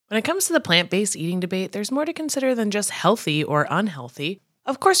When it comes to the plant-based eating debate, there's more to consider than just healthy or unhealthy.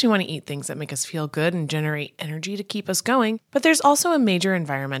 Of course, we want to eat things that make us feel good and generate energy to keep us going, but there's also a major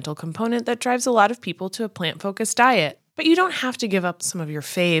environmental component that drives a lot of people to a plant-focused diet. But you don't have to give up some of your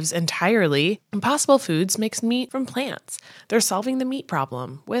faves entirely. Impossible Foods makes meat from plants. They're solving the meat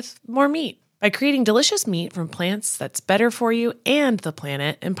problem with more meat. By creating delicious meat from plants that's better for you and the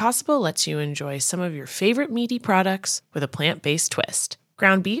planet, Impossible lets you enjoy some of your favorite meaty products with a plant-based twist.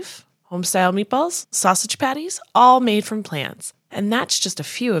 Ground beef, home-style meatballs, sausage patties, all made from plants. And that's just a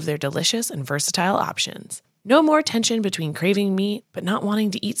few of their delicious and versatile options. No more tension between craving meat but not wanting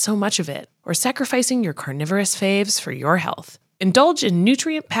to eat so much of it, or sacrificing your carnivorous faves for your health. Indulge in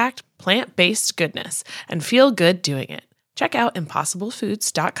nutrient-packed, plant-based goodness and feel good doing it. Check out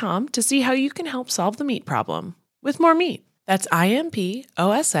ImpossibleFoods.com to see how you can help solve the meat problem with more meat. That's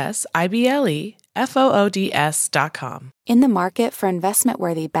ImpossibleFoods.com. In the market for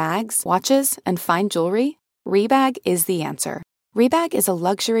investment-worthy bags, watches, and fine jewelry, Rebag is the answer. Rebag is a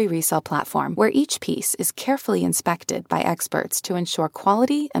luxury resale platform where each piece is carefully inspected by experts to ensure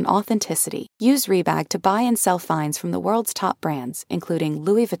quality and authenticity. Use Rebag to buy and sell finds from the world's top brands, including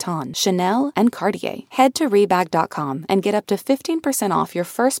Louis Vuitton, Chanel, and Cartier. Head to Rebag.com and get up to 15% off your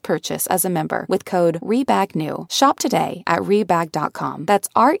first purchase as a member with code REBAGNEW. Shop today at Rebag.com. That's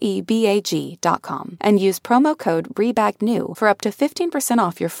REBAG.com. And use promo code REBAGNEW for up to 15%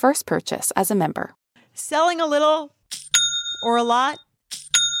 off your first purchase as a member. Selling a little or a lot?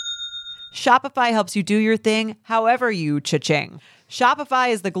 Shopify helps you do your thing however you cha-ching. Shopify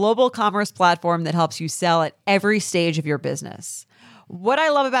is the global commerce platform that helps you sell at every stage of your business. What I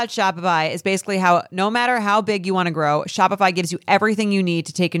love about Shopify is basically how no matter how big you want to grow, Shopify gives you everything you need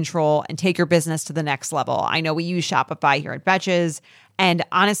to take control and take your business to the next level. I know we use Shopify here at Betches, and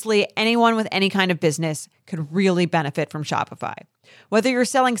honestly, anyone with any kind of business could really benefit from Shopify. Whether you're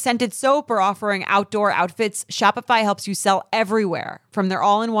selling scented soap or offering outdoor outfits, Shopify helps you sell everywhere, from their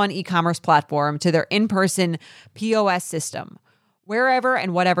all-in-one e-commerce platform to their in-person POS system. Wherever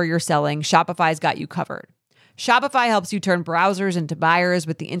and whatever you're selling, Shopify's got you covered. Shopify helps you turn browsers into buyers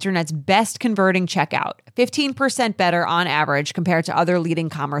with the internet's best converting checkout, 15% better on average compared to other leading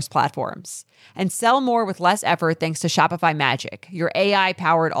commerce platforms. And sell more with less effort thanks to Shopify Magic, your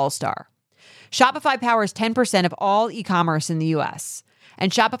AI-powered all-star. Shopify powers 10% of all e-commerce in the U.S.,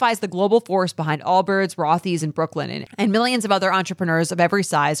 and Shopify is the global force behind Allbirds, Rothy's, and Brooklinen, and millions of other entrepreneurs of every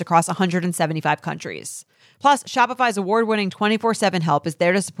size across 175 countries. Plus, Shopify's award-winning 24/7 help is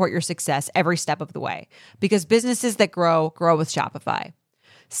there to support your success every step of the way, because businesses that grow, grow with Shopify.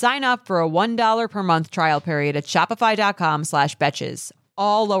 Sign up for a $1 per month trial period at shopify.com/betches,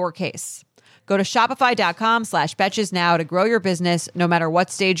 all lowercase. Go to shopify.com/betches now to grow your business no matter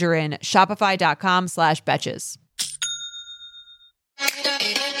what stage you're in. Shopify.com/betches.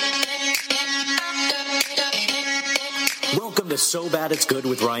 Welcome to So Bad It's Good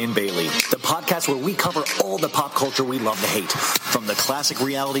with Ryan Bailey, the podcast where we cover all the pop culture we love to hate, from the classic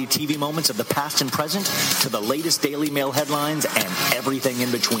reality TV moments of the past and present to the latest Daily Mail headlines and everything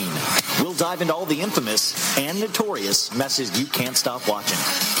in between. We'll dive into all the infamous and notorious messes you can't stop watching.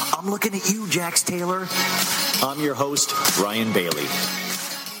 I'm looking at you, Jax Taylor. I'm your host, Ryan Bailey.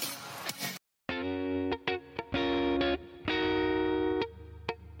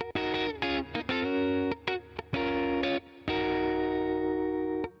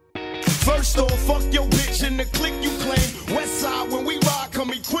 First off, fuck your bitch and the clique you claim. West side, when we ride,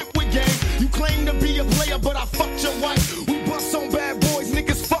 come equipped with game. You claim to be a player, but I fucked your wife. We bust on bad boys,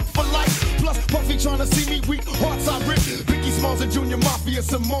 niggas fuck for life. Plus, Puffy tryna see me weak, hearts I rip. Biggie Smalls and Junior Mafia,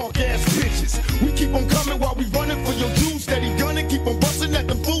 some mark ass bitches. We keep on coming while we running for your juice. Steady gunning, keep on busting at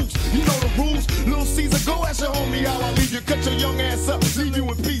the fools. You know the rules. Little Caesar, go ask your homie how I leave you. Cut your young ass up, leave you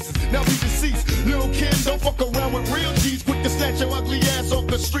in pieces. Now be deceased. Little kid, don't fuck around with real G's. Quick to snatch your ugly ass off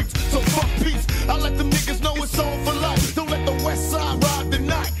the streets. So fuck peace. I let them niggas know it's on for life. Don't let the west side ride the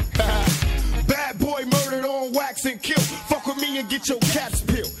night. Bad boy murdered on wax and kill. Fuck with me and get your caps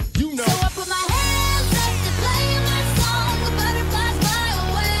peeled. You know. So I put my hands up to play my song. The butterflies fly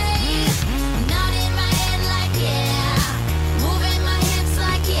away. Nodding my head like yeah. Moving my hips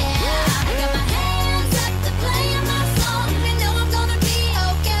like yeah. I got my hands up to play my song. They know I'm gonna be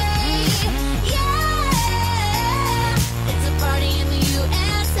okay. Yeah. It's a party in the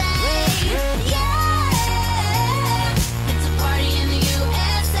USA. Yeah. It's a party in the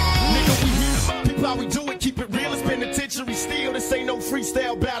USA. Nigga, we here. People how we do it. Keep it real. It's penitentiary steel. This ain't no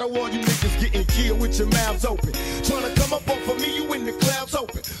freestyle battle. All you niggas getting killed with your mouths open. Tryna come up off of me, you in the clouds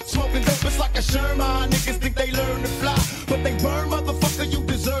open. smoking dope, it's like a Sherman. Niggas think they learn to fly, but they burn, motherfucker, you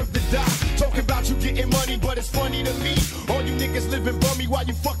deserve to die. Talking about you getting money, but it's funny to me. All you niggas living bummy while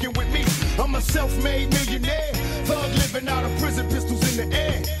you fucking with me. I'm a self-made millionaire, thug living out of prison, pistols in the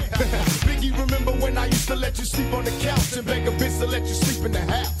air. Biggie, remember when I used to let you sleep on the couch and beg a bitch to let you sleep in the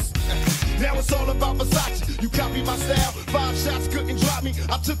house? Now it's all about Versace. You copy my style. 5 shots couldn't drop me.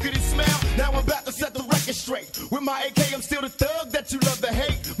 I took it and smiled. Now I'm about to set the record straight. With my AK, I'm still the thug that you love to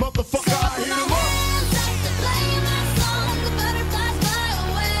hate. Motherfucker, I hit him up.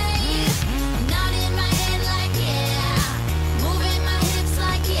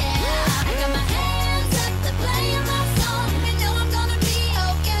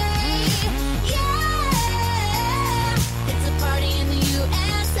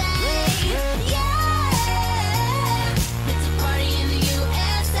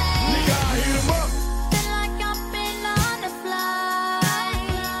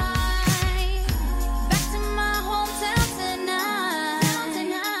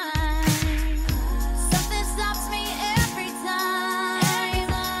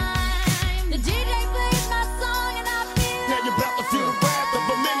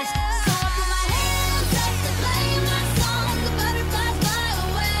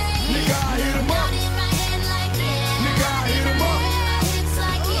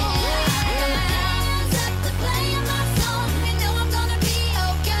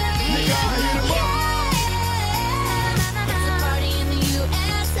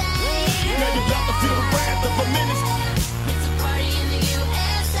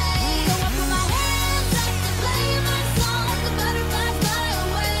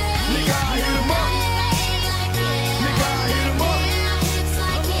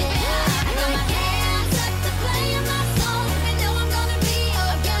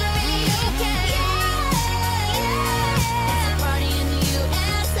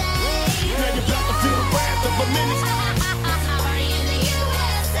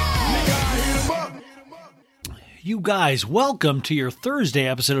 You guys, welcome to your Thursday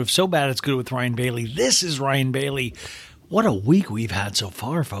episode of So Bad It's Good with Ryan Bailey. This is Ryan Bailey. What a week we've had so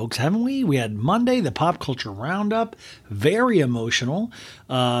far, folks, haven't we? We had Monday, the Pop Culture Roundup, very emotional.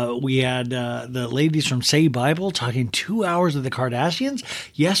 We had the ladies from Say Bible talking 2 hours of the Kardashians.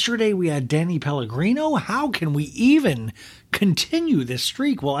 Yesterday, we had Danny Pellegrino. How can we even continue this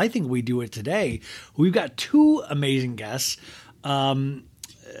streak? Well, I think we do it today. We've got 2 amazing guests.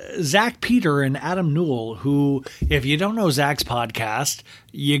 Zach Peter and Adam Newell, who, if you don't know Zach's podcast,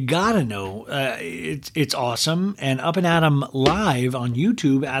 you gotta know. It's awesome. And Up and Adam live on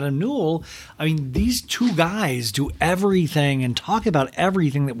YouTube, Adam Newell. I mean, these 2 guys do everything and talk about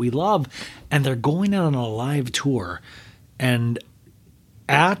everything that we love. And they're going out on a live tour. And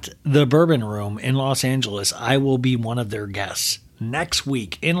at the Bourbon Room in Los Angeles, I will be one of their guests next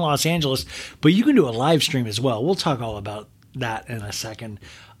week in Los Angeles. But you can do a live stream as well. We'll talk all about that in a second.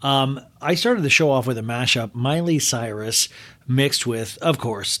 I started the show off with a mashup, Miley Cyrus mixed with, of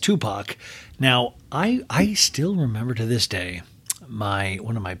course, Tupac. Now, I still remember to this day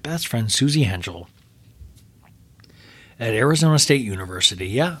one of my best friends, Susie Henschel, at Arizona State University.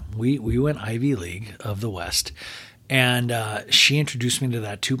 Yeah, we went Ivy League of the West. And she introduced me to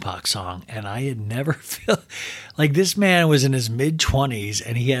that Tupac song, and I had never felt like this man was in his mid-20s,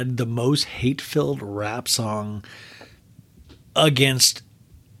 and he had the most hate-filled rap song against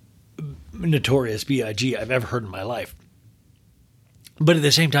Notorious B.I.G. I've ever heard in my life. But at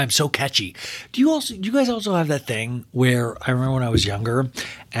the same time, so catchy. Do you guys also have that thing where I remember when I was younger,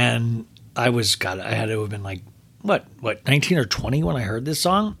 and I had to have been like, what, 19 or 20 when I heard this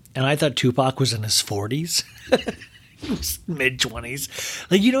song, and I thought Tupac was in his 40s. Mid-20s.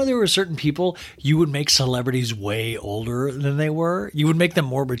 Like, there were certain people, you would make celebrities way older than they were. You would make them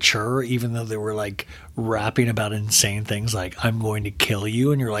more mature, even though they were like rapping about insane things like, I'm going to kill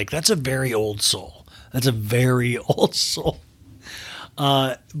you. And you're like, that's a very old soul. That's a very old soul.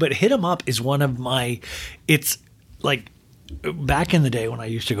 But Hit 'Em Up is one of it's like back in the day when I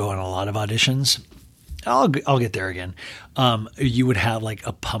used to go on a lot of auditions. I'll get there again. You would have like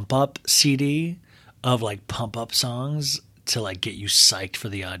a pump up CD of like pump up songs to like get you psyched for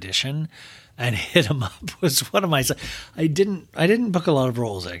the audition, and Hit 'Em Up was one of my. I didn't book a lot of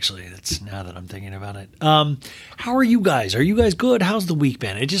roles actually. That's now that I'm thinking about it. How are you guys? Are you guys good? How's the week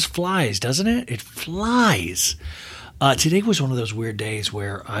been? It just flies, doesn't it? It flies. Today was one of those weird days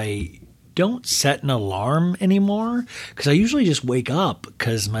where I don't set an alarm anymore because I usually just wake up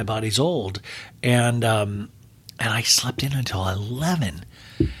because my body's old, and I slept in until 11.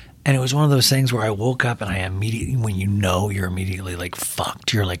 And it was one of those things where I woke up and I immediately, when you're immediately like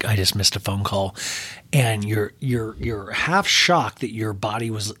fucked, you're like, I just missed a phone call, and you're half shocked that your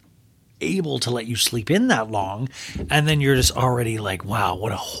body was able to let you sleep in that long. And then you're just already like, wow,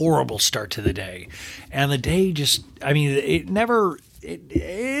 what a horrible start to the day. And the day just, I mean,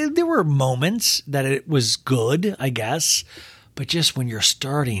 there were moments that it was good, I guess. But just when you're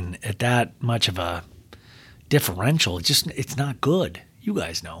starting at that much of a differential, it's not good. You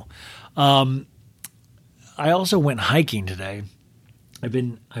guys know. I also went hiking today.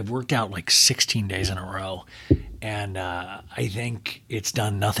 I've worked out like 16 days in a row, and I think it's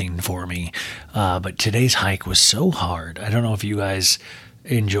done nothing for me. But today's hike was so hard. I don't know if you guys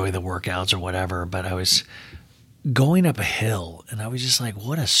enjoy the workouts or whatever, but I was going up a hill, and I was just like,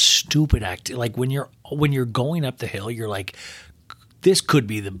 what a stupid act. Like when you're going up the hill, you're like, this could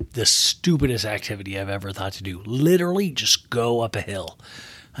be the stupidest activity I've ever thought to do. Literally just go up a hill.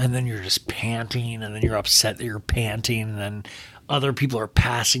 And then you're just panting, and then you're upset that you're panting, and then other people are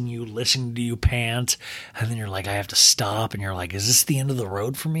passing you, listening to you pant, and then you're like, I have to stop, and you're like, is this the end of the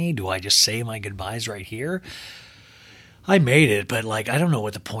road for me? Do I just say my goodbyes right here? I made it, but like, I don't know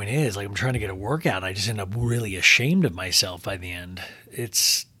what the point is. Like, I'm trying to get a workout, and I just end up really ashamed of myself by the end.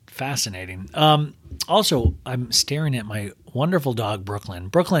 It's fascinating. Also, I'm staring at my wonderful dog, Brooklyn.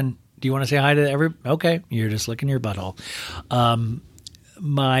 Brooklyn, do you want to say hi to everybody? Okay, you're just licking your butthole.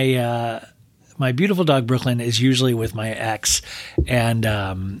 My beautiful dog Brooklyn is usually with my ex, and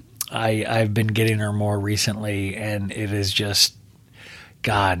I've been getting her more recently, and it is just,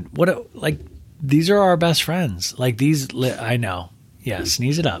 God, these are our best friends. Like these, I know. Yeah,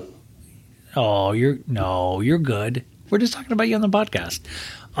 sneeze it up. Oh, you're good. We're just talking about you on the podcast.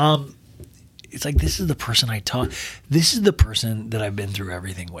 It's like, this is the person this is the person that I've been through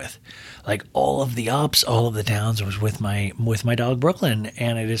everything with. Like all of the ups, all of the downs was with my dog Brooklyn.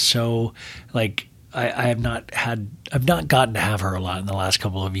 And it is so like, I've not gotten to have her a lot in the last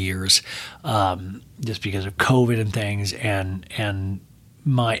couple of years, just because of COVID and things. And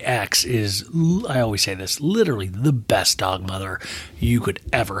my ex is, I always say this, literally the best dog mother you could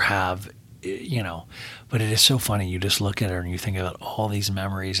ever have. But it is so funny. You just look at her and you think about all these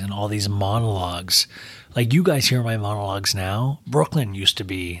memories and all these monologues. Like, you guys hear my monologues now. Brooklyn used to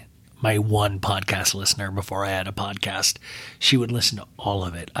be my one podcast listener before I had a podcast. She would listen to all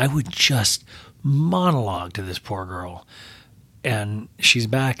of it. I would just monologue to this poor girl. And she's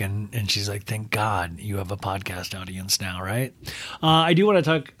back, and she's like, thank God you have a podcast audience now, right? I do want to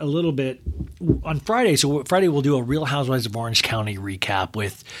talk a little bit on Friday. So Friday we'll do a Real Housewives of Orange County recap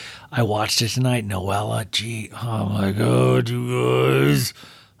with, I watched it tonight, Newell. Gee, oh my God, you guys.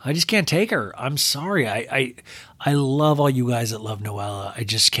 I just can't take her. I'm sorry. I love all you guys that love Newell. I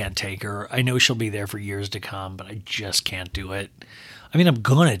just can't take her. I know she'll be there for years to come, but I just can't do it. I mean, I'm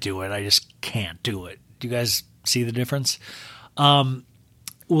going to do it. I just can't do it. Do you guys see the difference?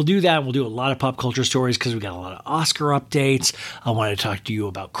 We'll do that. We'll do a lot of pop culture stories because we got a lot of Oscar updates. I want to talk to you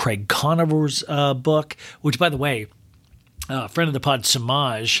about Craig Conover's book, which, by the way, friend of the pod,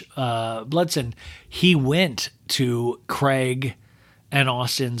 Samaj Bludson, he went to Craig and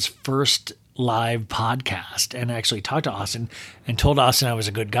Austin's first live podcast and actually talked to Austin and told Austin I was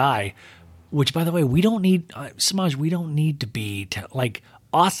a good guy, which, by the way, we don't need, Samaj, we don't need to be like,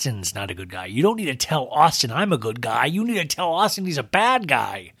 Austin's not a good guy. You don't need to tell Austin I'm a good guy. You need to tell Austin he's a bad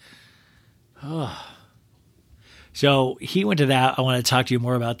guy. So he went to that. I want to talk to you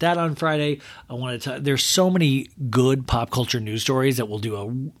more about that on Friday. There's so many good pop culture news stories that we'll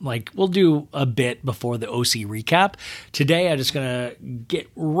do a bit before the OC recap. Today, I'm just going to get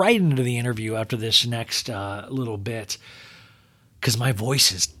right into the interview after this next little bit, because my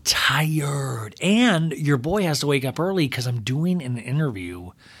voice is tired. And your boy has to wake up early because I'm doing an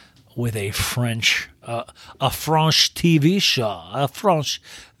interview with a French TV show.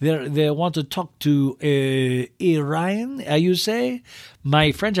 They want to talk to Iran, you say?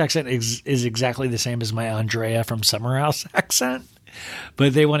 My French accent is exactly the same as my Andrea from Summer House accent.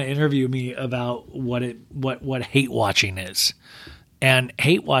 But they want to interview me about what hate watching is. And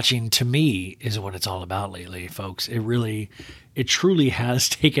hate watching, to me, is what it's all about lately, folks. It truly has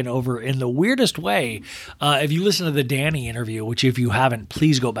taken over in the weirdest way. If you listen to the Danny interview, which if you haven't,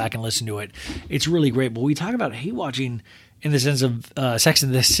 please go back and listen to it. It's really great. But we talk about hate watching in the sense of Sex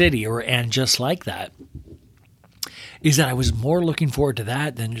and the City and Just Like That, is that I was more looking forward to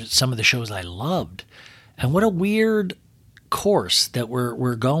that than some of the shows I loved. And what a weird course that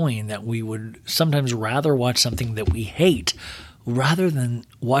we're going, that we would sometimes rather watch something that we hate rather than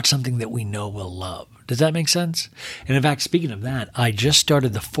watch something that we know we'll love. Does that make sense? And in fact, speaking of that, I just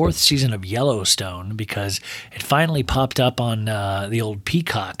started the 4th season of Yellowstone because it finally popped up on the old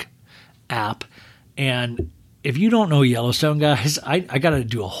Peacock app. And if you don't know Yellowstone, guys, I got to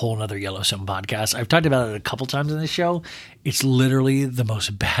do a whole nother Yellowstone podcast. I've talked about it a couple times in this show. It's literally the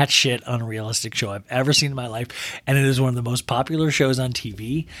most batshit unrealistic show I've ever seen in my life. And it is one of the most popular shows on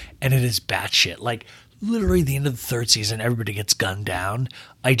TV. And it is batshit. Like, literally the end of the third season, everybody gets gunned down.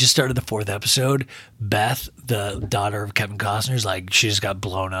 I just started the fourth episode. Beth, the daughter of Kevin Costner's like, she just got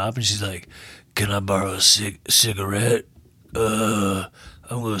blown up. And she's like, can I borrow a cigarette? I'm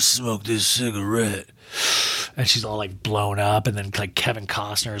going to smoke this cigarette. And she's all like blown up, and then like Kevin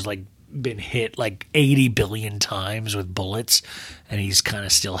Costner's like been hit like 80 billion times with bullets, and he's kind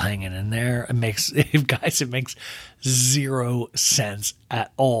of still hanging in there. It makes zero sense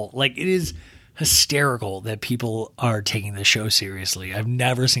at all. Like, it is hysterical that people are taking the show seriously. I've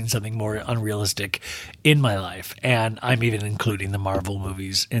never seen something more unrealistic in my life, and I'm even including the Marvel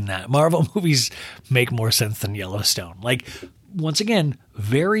movies in that. Marvel movies make more sense than Yellowstone. Like, once again,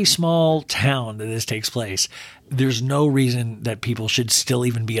 very small town that this takes place. There's no reason that people should still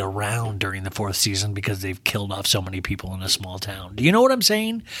even be around during the fourth season because they've killed off so many people in a small town. Do you know what I'm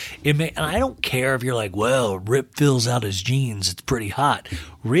saying? And I don't care if you're like, well, Rip fills out his jeans. It's pretty hot.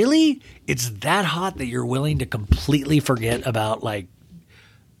 Really? It's that hot that you're willing to completely forget about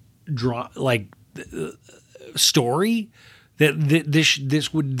story? That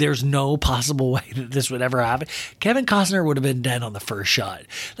there's no possible way that this would ever happen. Kevin Costner would have been dead on the first shot.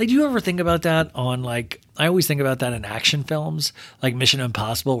 Like, do you ever think about that on I always think about that in action films, like Mission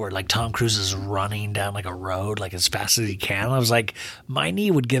Impossible, where like Tom Cruise is running down like a road like as fast as he can. I was like, my knee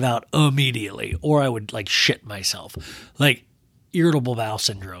would give out immediately, or I would like shit myself. Like, irritable bowel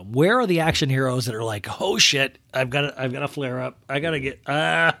syndrome. Where are the action heroes that are like, oh shit, I've got a flare up. I gotta get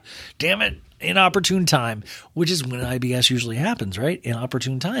damn it. Inopportune time, which is when IBS usually happens, right?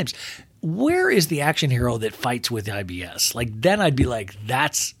 Inopportune times. Where is the action hero that fights with IBS? Like, then I'd be like,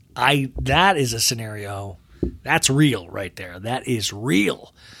 that is a scenario. That's real right there. That is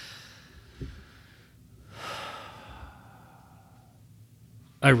real.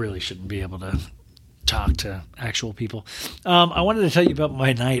 I really shouldn't be able to talk to actual people. I wanted to tell you about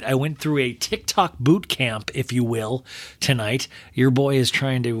my night. I went through a TikTok boot camp, if you will, tonight. Your boy is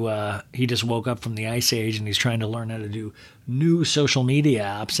trying to, he just woke up from the ice age and he's trying to learn how to do new social media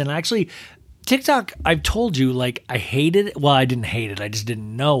apps. And actually, TikTok, I've told you, like, I hated it. Well, I didn't hate it. I just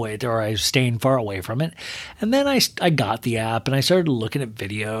didn't know it, or I was staying far away from it. And then I got the app and I started looking at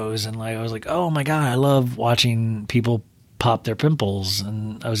videos, and I was like, oh my God, I love watching people pop their pimples,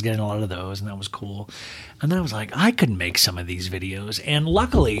 and I was getting a lot of those, and that was cool. And then I was like, I could make some of these videos. And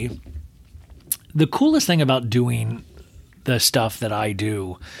luckily, the coolest thing about doing the stuff that I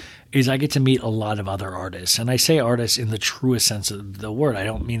do is I get to meet a lot of other artists. And I say artists in the truest sense of the word. I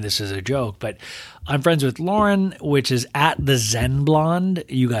don't mean this as a joke, but I'm friends with Lauren, which is at the Zen Blonde.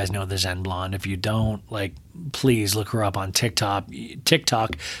 You guys know the Zen Blonde. If you don't, like, please look her up on TikTok.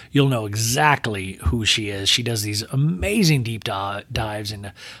 You'll know exactly who she is. She does these amazing deep dives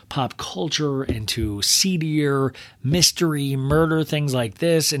into pop culture, into seedier mystery, murder, things like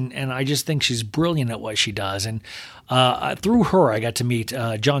this. And I just think she's brilliant at what she does. And through her, I got to meet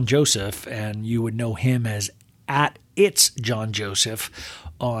John Joseph, and you would know him as at It's John Joseph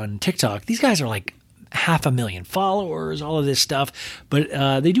on TikTok. These guys are like 500,000 followers, all of this stuff, but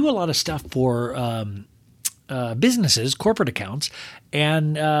they do a lot of stuff for businesses, corporate accounts.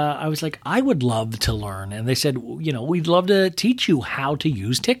 And I was like, I would love to learn. And they said, we'd love to teach you how to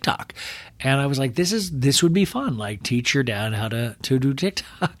use TikTok. And I was like, this would be fun. Like, teach your dad how to do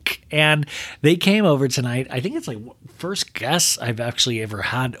TikTok. And they came over tonight. I think it's like first guests I've actually ever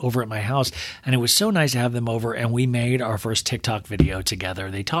had over at my house. And it was so nice to have them over. And we made our first TikTok video together.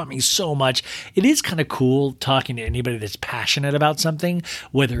 They taught me so much. It is kind of cool talking to anybody that's passionate about something,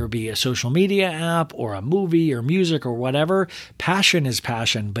 whether it be a social media app or a movie or music or whatever. Passion is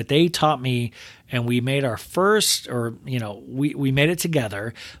passion. But they taught me, and we made our first, we made it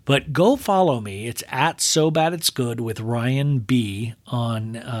together. But go follow me. It's at So Bad It's Good with Ryan B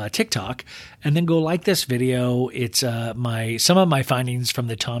on TikTok. And then go like this video. It's some of my findings from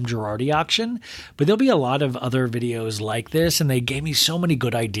the Tom Girardi auction. But there'll be a lot of other videos like this. And they gave me so many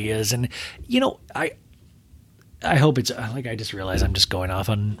good ideas. And, I hope it's like, I just realized I'm just going off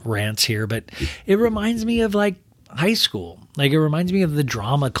on rants here. But it reminds me of like high school. Like, it reminds me of the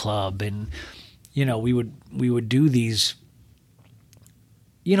drama club, and we would do these,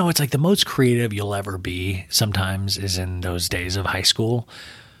 it's like the most creative you'll ever be sometimes is in those days of high school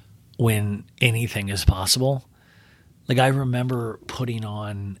when anything is possible. Like, I remember putting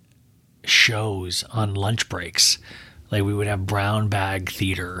on shows on lunch breaks. Like, we would have brown bag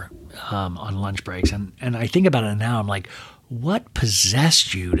theater on lunch breaks. And I think about it now, I'm like, what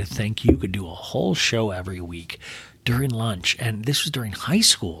possessed you to think you could do a whole show every week during lunch? And this was during high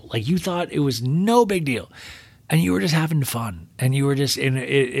school. Like, you thought it was no big deal. And you were just having fun. And you were just in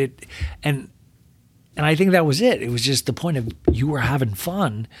it. And I think that was it. It was just the point of you were having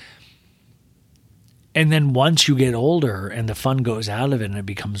fun. And then once you get older and the fun goes out of it and it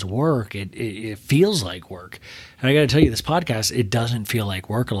becomes work, it feels like work. And I got to tell you, this podcast, it doesn't feel like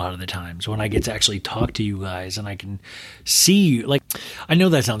work a lot of the times when I get to actually talk to you guys and I can see you. Like, I know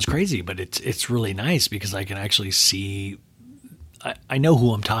that sounds crazy, but it's really nice because I can actually see. I know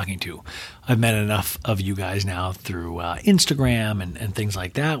who I'm talking to. I've met enough of you guys now through Instagram and things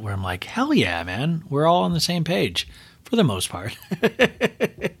like that where I'm like, hell yeah, man, we're all on the same page for the most part.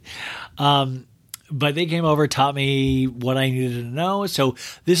 But they came over, taught me what I needed to know. So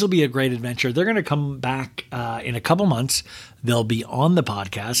this will be a great adventure. They're going to come back in a couple months. They'll be on the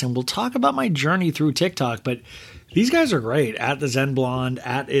podcast and we'll talk about my journey through TikTok. But these guys are great. At the Zen Blonde,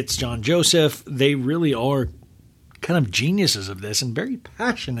 at It's John Joseph. They really are kind of geniuses of this and very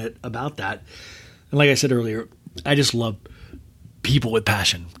passionate about that. And like I said earlier, I just love people with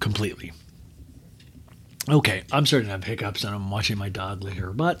passion completely. Okay, I'm starting to have hiccups and I'm watching my dog lick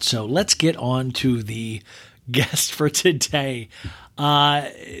her butt. So let's get on to the guest for today.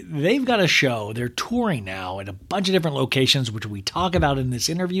 They've got a show. They're touring now at a bunch of different locations, which we talk about in this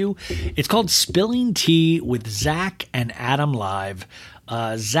interview. It's called Spilling Tea with Zack and Adam Live.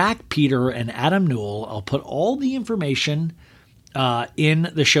 Zack Peter and Adam Newell. I'll put all the information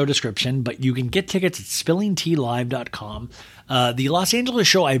in the show description, but you can get tickets at spillingtealive.com. The Los Angeles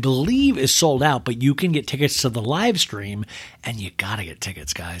show, I believe, is sold out, but you can get tickets to the live stream, and you got to get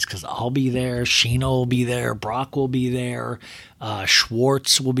tickets, guys, because I'll be there, Sheena will be there, Brock will be there,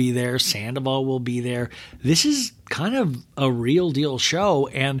 Schwartz will be there, Sandoval will be there. This is kind of a real deal show,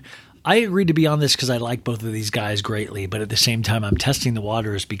 and I agreed to be on this because I like both of these guys greatly, but at the same time, I'm testing the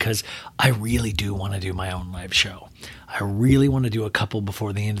waters because I really do want to do my own live show. I really want to do a couple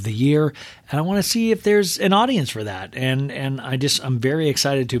before the end of the year, and I want to see if there's an audience for that. And I'm very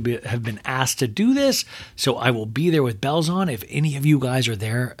excited to have been asked to do this, so I will be there with bells on. If any of you guys are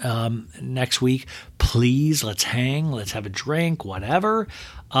there next week, please, let's hang, let's have a drink, whatever.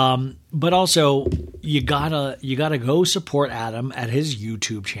 But also, you gotta go support Adam at his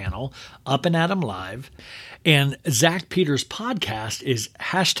YouTube channel, Up and Adam Live. And Zack Peter's podcast is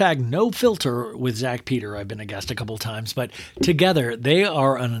 #NoFilter with Zack Peter. I've been a guest a couple times, but together they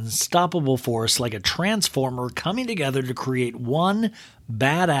are an unstoppable force, like a transformer coming together to create one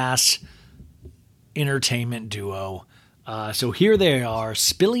badass entertainment duo. So here they are,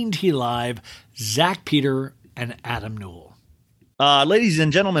 Spilling Tea Live, Zack Peter and Adam Newell. Ladies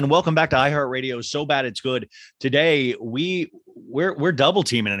and gentlemen, welcome back to iHeartRadio. So Bad It's Good. Today we're double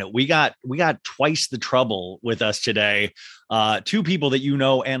teaming in it. We got twice the trouble with us today. Two people that you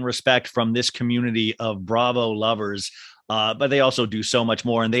know and respect from this community of Bravo lovers. But they also do so much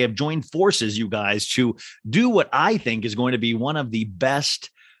more. And they have joined forces, you guys, to do what I think is going to be one of the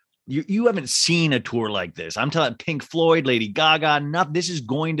best. You haven't seen a tour like this. I'm telling Pink Floyd, Lady Gaga, this is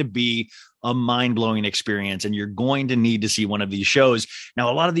going to be a mind-blowing experience, and you're going to need to see one of these shows. Now,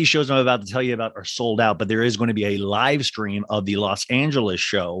 a lot of these shows I'm about to tell you about are sold out, but there is going to be a live stream of the Los Angeles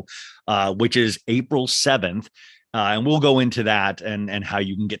show, which is April 7th. And we'll go into that and how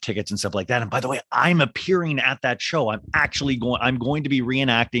you can get tickets and stuff like that. And by the way, I'm appearing at that show. I'm going to be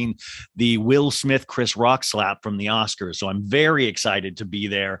reenacting the Will Smith, Chris Rock slap from the Oscars. So I'm very excited to be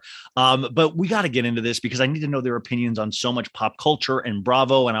there. But we got to get into this because I need to know their opinions on so much pop culture and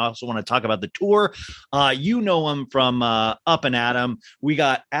Bravo. And I also want to talk about the tour. You know them from Up and Adam. We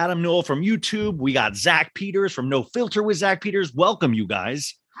got Adam Newell from YouTube. We got Zack Peters from No Filter with Zack Peters. Welcome, you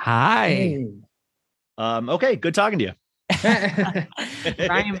guys. Hi. Hey. Okay, good talking to you.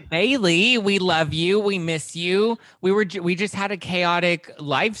 Ryan Bailey, we love you. We miss you. We just had a chaotic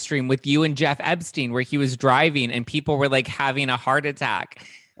live stream with you and Jeff Epstein where he was driving and people were like having a heart attack.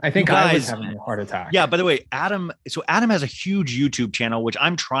 I think You I was guys- having a heart attack. Yeah, by the way, Adam has a huge YouTube channel, which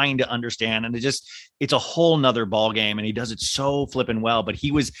I'm trying to understand. And it's a whole nother ball game. And he does it so flipping well. But he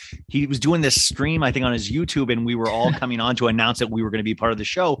was doing this stream, I think, on his YouTube, and we were all coming on to announce that we were going to be part of the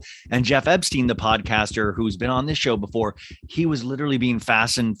show. And Jeff Epstein, the podcaster who's been on this show before, he was literally being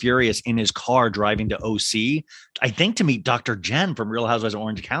fast and furious in his car driving to OC, I think, to meet Dr. Jen from Real Housewives of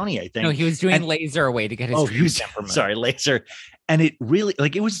Orange County, I think. No, he was doing And- laser away to get his he was temperament. sorry, laser. And it really,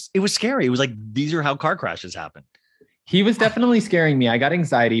 like, it was scary. It was like, these are how car crashes happen. He was definitely scaring me. I got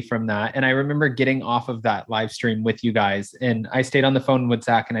anxiety from that. And I remember getting off of that live stream with you guys. And I stayed on the phone with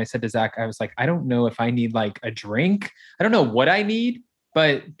Zack and I said to Zack, I was like, I don't know if I need like a drink. I don't know what I need,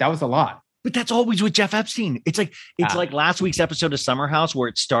 but that was a lot. But that's always with Jeff Epstein. It's like last week's episode of Summer House where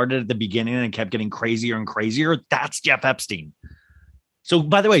it started at the beginning and kept getting crazier and crazier. That's Jeff Epstein. So,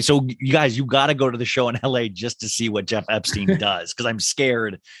 by the way, you guys, you got to go to the show in LA just to see what Jeff Epstein does, because I'm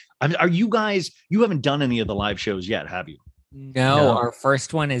scared. Are you guys? You haven't done any of the live shows yet, have you? No, our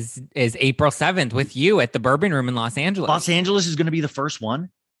first one is April 7th with you at the Bourbon Room in Los Angeles. Los Angeles is going to be the first one.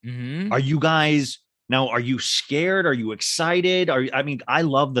 Mm-hmm. Are you guys now? Are you scared? Are you excited? I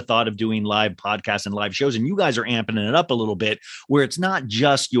love the thought of doing live podcasts and live shows, and you guys are amping it up a little bit, where it's not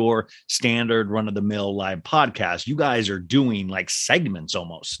just your standard run-of-the-mill live podcast. You guys are doing like segments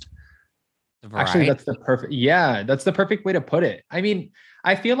almost. Actually, that's the perfect way to put it. I mean,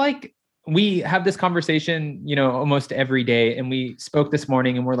 I feel like we have this conversation, almost every day. And we spoke this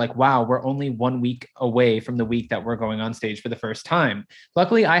morning and we're like, wow, we're only 1 week away from the week that we're going on stage for the first time.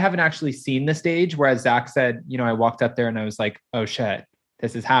 Luckily, I haven't actually seen the stage. Whereas Zach said, I walked up there and I was like, oh shit,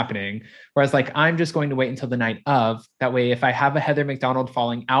 this is happening. Whereas like, I'm just going to wait until the night of. That way, if I have a Heather McDonald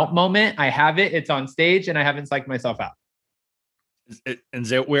falling out moment, I have it, it's on stage and I haven't psyched myself out. And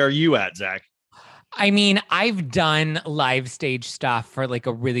where are you at, Zach? I mean, I've done live stage stuff for like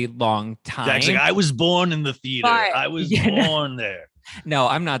a really long time. Zach's like, I was born in the theater. I was born there. No,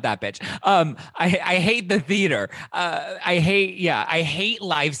 I'm not that bitch. I hate the theater. I hate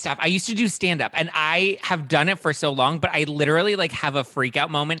live stuff. I used to do stand up and I have done it for so long, but I literally like have a freak out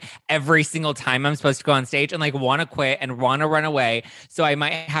moment every single time I'm supposed to go on stage and like want to quit and want to run away. So I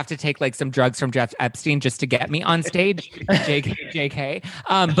might have to take like some drugs from Jeff Epstein just to get me on stage. JK.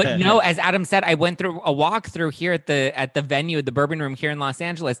 But no, as Adam said, I went through a walkthrough here at the venue, the Bourbon Room here in Los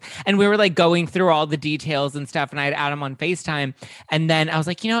Angeles. And we were like going through all the details and stuff. And I had Adam on FaceTime. And then I was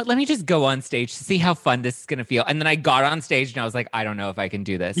like, let me just go on stage to see how fun this is going to feel. And then I got on stage and I was like, I don't know if I can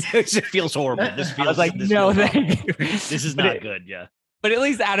do this. It feels horrible. I was like, no, thank you. This is not good. Yeah. But at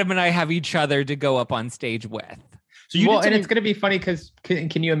least Adam and I have each other to go up on stage with. So and it's going to be funny because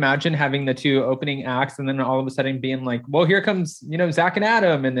can you imagine having the two opening acts and then all of a sudden being like, well, here comes, Zack and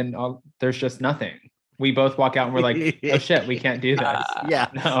Adam. And then there's just nothing. We both walk out and we're like, oh shit, we can't do this. Yeah,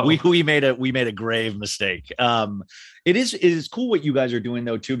 no. we made a grave mistake. It is cool what you guys are doing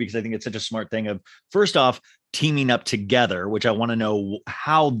though too, because I think it's such a smart thing of, first off, teaming up together, which I want to know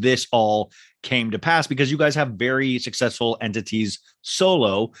how this all came to pass, because you guys have very successful entities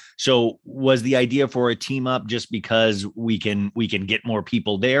solo. So was the idea for a team up just because we can get more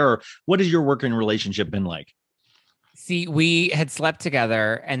people there, or what has your working relationship been like? See, we had slept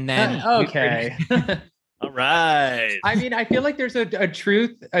together and then okay. All right. I mean, I feel like there's a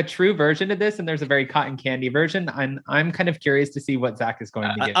true version of this, and there's a very cotton candy version. I'm kind of curious to see what Zach is going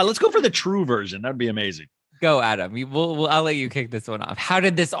to get. Let's go for the true version. That'd be amazing. Go, Adam. I'll let you kick this one off. How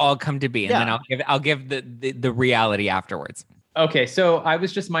did this all come to be? And then I'll give the reality afterwards. Okay, so I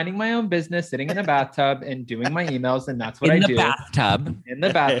was just minding my own business, sitting in a bathtub and doing my emails, and that's what I do. In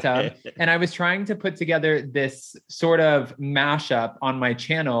the bathtub. And I was trying to put together this sort of mashup on my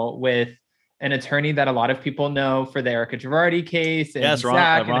channel with an attorney that a lot of people know for the Erica Girardi case. And yes,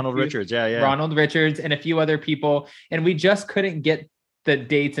 Ronald Richards. Yeah. Ronald Richards and a few other people. And we just couldn't get the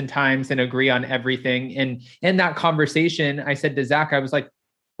dates and times and agree on everything. And in that conversation, I said to Zach, I was like,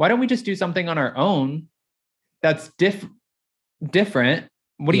 why don't we just do something on our own that's different?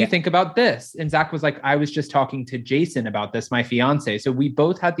 What do you think about this? And Zach was like, I was just talking to Jason about this, my fiance. So we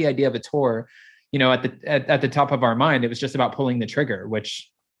both had the idea of a tour, at the top of our mind. It was just about pulling the trigger, which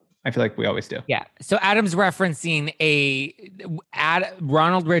I feel like we always do. Yeah. So Adam's referencing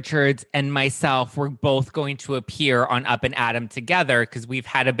Ronald Richards and myself were both going to appear on Up and Adam together because we've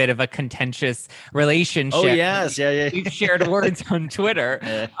had a bit of a contentious relationship. Oh, yes. Yeah. We've shared words on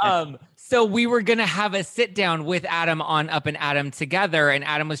Twitter. So we were going to have a sit down with Adam on Up and Adam together, and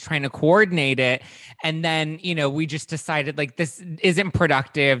Adam was trying to coordinate it. And then, we just decided like, this isn't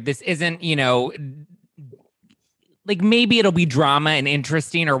productive. This isn't, like maybe it'll be drama and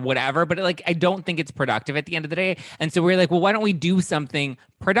interesting or whatever, but like, I don't think it's productive at the end of the day. And so we're like, well, why don't we do something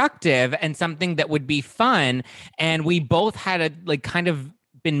productive and something that would be fun? And we both had kind of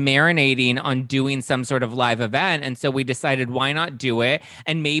been marinating on doing some sort of live event. And so we decided, why not do it?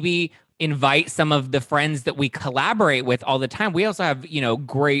 And maybe invite some of the friends that we collaborate with all the time. We also have,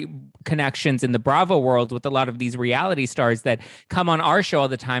 great connections in the Bravo world with a lot of these reality stars that come on our show all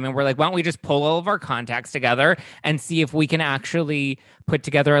the time. And we're like, why don't we just pull all of our contacts together and see if we can actually put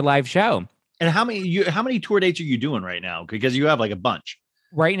together a live show? And how many tour dates are you doing right now? Because you have like a bunch.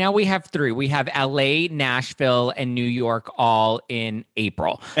 Right now we have 3. We have LA, Nashville, and New York all in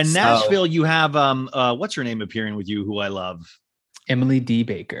April. And Nashville, you have what's her name appearing with you, who I love? Emily D.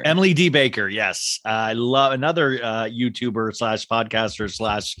 Baker. Emily D. Baker. Yes. I love another YouTuber slash podcaster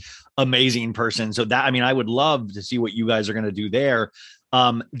slash amazing person. So that, I mean, I would love to see what you guys are going to do there.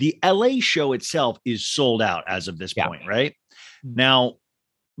 The LA show itself is sold out as of this point, right? Now,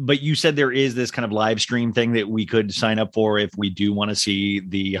 but you said there is this kind of live stream thing that we could sign up for if we do want to see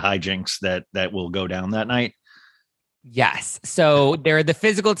the hijinks that will go down that night. Yes. So there are the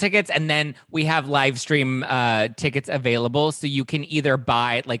physical tickets, and then we have live stream tickets available. So you can either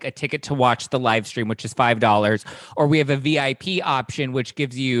buy like a ticket to watch the live stream, which is $5, or we have a VIP option, which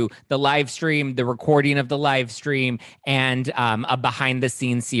gives you the live stream, the recording of the live stream, and a behind the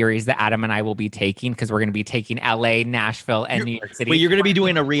scenes series that Adam and I will be taking, because we're going to be taking LA, Nashville, and New York City. But you're going to be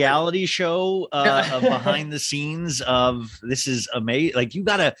doing a reality show of behind the scenes of this is amazing. Like is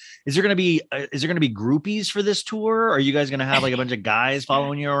there going to be groupies for this tour? Are you guys going to have like a bunch of guys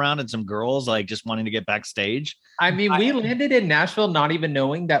following you around and some girls like just wanting to get backstage? I mean, we landed in Nashville not even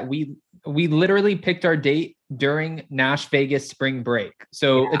knowing that we literally picked our date during Nash Vegas spring break.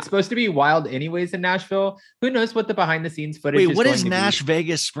 So it's supposed to be wild anyways in Nashville. Who knows what the behind the scenes footage is. Wait, what is Nash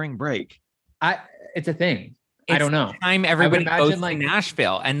Vegas spring break? It's a thing. I don't know. Time everybody goes to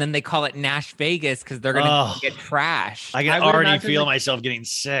Nashville, and then they call it Nash Vegas because they're going to get trashed. I can already feel myself getting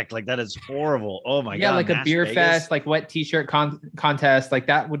sick. Like that is horrible. Oh my god! Yeah, like Nash a beer Vegas? fest, like wet T-shirt contest, like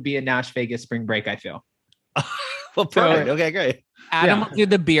that would be a Nash Vegas spring break. I feel. Well, perfect. Okay, great. Adam will do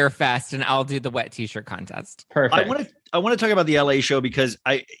the beer fest, and I'll do the wet T-shirt contest. Perfect. I want to talk about the LA show because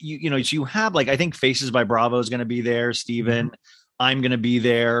you have like I think Faces by Bravo is going to be there. Steven, I'm going to be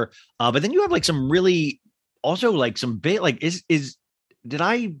there, but then you have like some really. Also, like some big, like did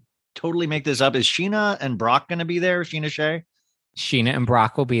I totally make this up? Is Sheena and Brock going to be there? Sheena Shea? Sheena and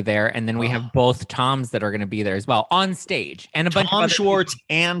Brock will be there. And then we have both Toms that are going to be there as well on stage. And a bunch of Tom Schwartz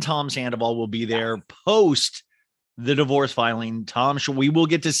and Tom Sandoval will be there post the divorce filing. We will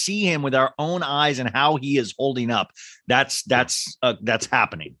get to see him with our own eyes and how he is holding up. That's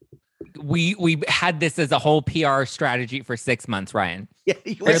happening. We had this as a whole PR strategy for 6 months, Ryan. Yeah,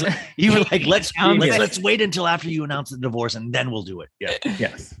 you were like, let's wait until after you announce the divorce and then we'll do it. Yeah.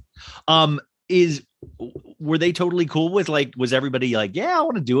 Yes. Were they totally cool with like, was everybody like, yeah, I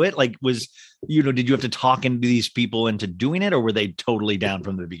want to do it? Like did you have to talk into these people into doing it, or were they totally down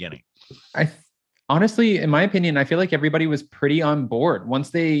from the beginning? Honestly, in my opinion, I feel like everybody was pretty on board once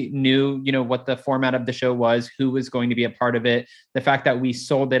they knew, what the format of the show was, who was going to be a part of it. The fact that we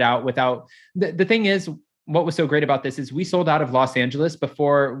sold it out without the thing is, what was so great about this is we sold out of Los Angeles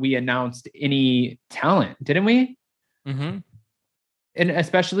before we announced any talent, didn't we? Mm-hmm. And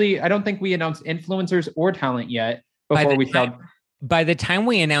especially, I don't think we announced influencers or talent yet before we sold. By the time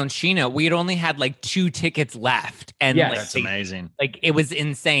we announced Sheena, we had only had like 2 tickets left. And that's amazing. Like it was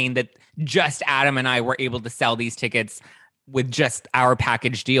insane that just Adam and I were able to sell these tickets with just our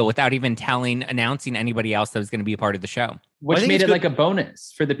package deal without even announcing anybody else that was going to be a part of the show. Which made it like a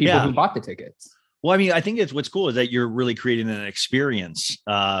bonus for the people who bought the tickets. Well, I mean, I think what's cool is that you're really creating an experience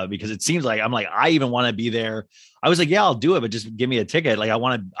because it seems like I even want to be there. I was like, yeah, I'll do it, but just give me a ticket. Like I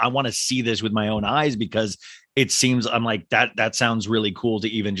want to see this with my own eyes because it seems I'm like that sounds really cool to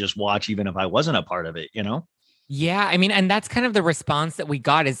even just watch, even if I wasn't a part of it, Yeah, I mean, and that's kind of the response that we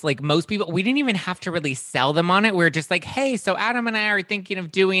got is like most people, we didn't even have to really sell them on it. We were just like, hey, so Adam and I are thinking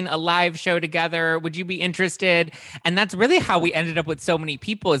of doing a live show together. Would you be interested? And that's really how we ended up with so many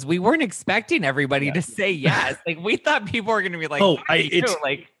people is we weren't expecting everybody to say yes. Like we thought people were going to be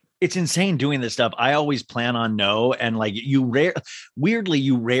like, it's insane doing this stuff. I always plan on no. And like you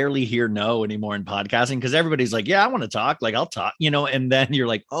rarely hear no anymore in podcasting because everybody's like, yeah, I want to talk. Like I'll talk, and then you're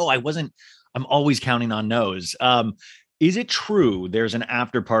like, oh, I'm always counting on no's. Is it true there's an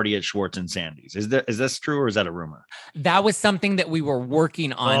after party at Schwartz and Sandy's? Is this true or is that a rumor? That was something that we were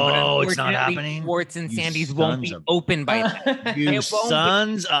working on. Oh, it's not happening. Schwartz and Sandy's won't be open by then. You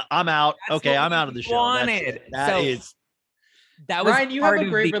sons. I'm out. Okay, I'm out of the show. That was Ryan, you have a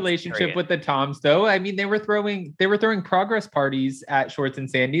great relationship with the Toms, though. I mean, they were throwing progress parties at Schwartz and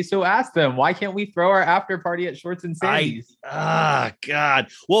Sandy's. So ask them, why can't we throw our after party at Schwartz and Sandy's? God.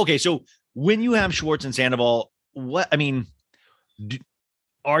 Well, okay. So when you have Schwartz and Sandoval,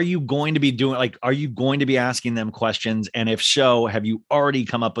 are you going to be doing? Like, are you going to be asking them questions? And if so, have you already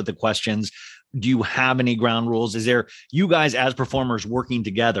come up with the questions? Do you have any ground rules? Is there you guys as performers working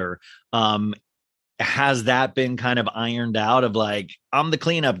together? Has that been kind of ironed out of like, I'm the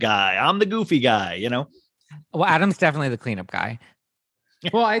cleanup guy, I'm the goofy guy, Well, Adam's definitely the cleanup guy.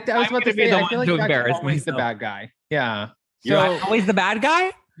 Well, I was about to say, I feel like Jack's always the bad guy. Yeah. So always the bad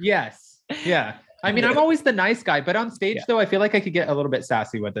guy? Yes. Yeah. I mean, I'm always the nice guy, but on stage though, I feel like I could get a little bit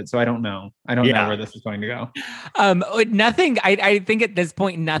sassy with it. So I don't know. I don't know where this is going to go. Nothing. I think at this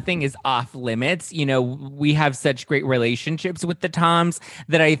point, nothing is off limits. You know, we have such great relationships with the Toms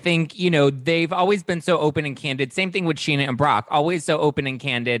that I think, you know, they've always been so open and candid. Same thing with Sheena and Brock, always so open and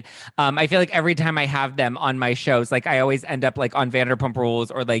candid. I feel like every time I have them on my shows, like I always end up like on Vanderpump Rules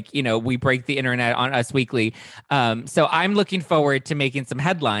or like, you know, we break the internet on Us Weekly. So I'm looking forward to making some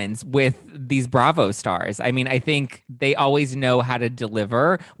headlines with these Bravo stars. I mean, I think they always know how to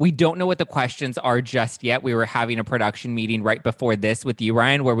deliver. We don't know what the questions are just yet. We were having a production meeting right before this with you,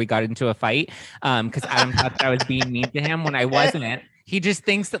 Ryan, where we got into a fight because Adam thought that I was being mean to him when I wasn't. He just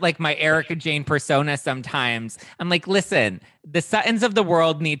thinks that like my Erica Jane persona sometimes. I'm like, listen, the Suttons of the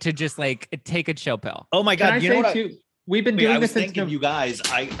world need to just like take a chill pill. Oh my God. Can I say too, we've been doing this since you guys.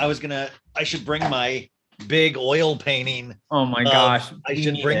 I should bring my big oil painting. Oh my gosh. I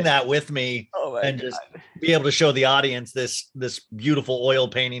should bring that with me and just be able to show the audience this beautiful oil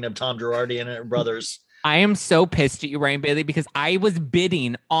painting of Tom Girardi and her brothers. I am so pissed at you, Ryan Bailey, because I was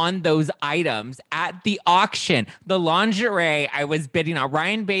bidding on those items at the auction. The lingerie I was bidding on.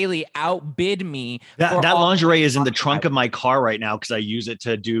 Ryan Bailey outbid me. That lingerie is in the trunk of my car right now because I use it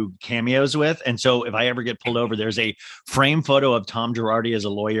to do cameos with. And so if I ever get pulled over, there's a frame photo of Tom Girardi as a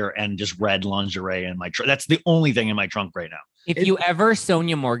lawyer and just red lingerie in my trunk. That's the only thing in my trunk right now. If you ever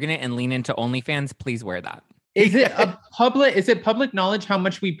Sonia Morgan it and lean into OnlyFans, please wear that. Is it public knowledge how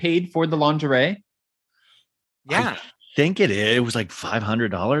much we paid for the lingerie? Yeah, I think it is. It was like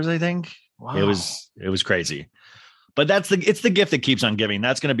 $500. I think. Wow. It was crazy, but it's the gift that keeps on giving.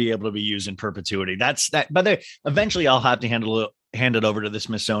 That's going to be able to be used in perpetuity. But eventually I'll have to hand it over to the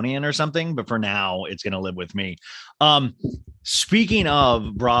Smithsonian or something. But for now, it's going to live with me. Speaking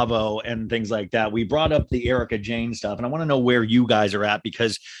of Bravo and things like that, we brought up the Erica Jane stuff, and I want to know where you guys are at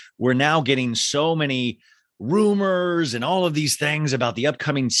because we're now getting so many rumors and all of these things about the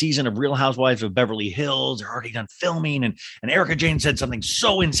upcoming season of Real Housewives of Beverly Hills. They're already done filming, and Erica Jane said something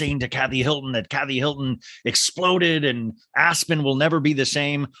so insane to Kathy Hilton that Kathy Hilton exploded and Aspen will never be the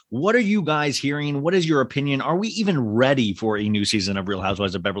same. What are you guys hearing? What is your opinion? Are we even ready for a new season of Real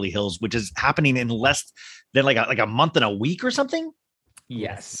Housewives of Beverly Hills, which is happening in less than like a month and a week or something?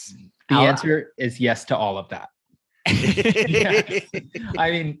 Yes. The answer is yes to all of that. Yes.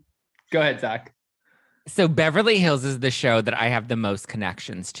 I mean, go ahead, Zach. So Beverly Hills is the show that I have the most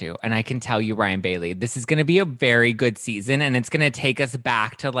connections to. And I can tell you, Ryan Bailey, this is going to be a very good season. And it's going to take us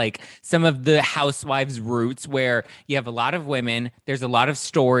back to like some of the housewives roots where you have a lot of women, there's a lot of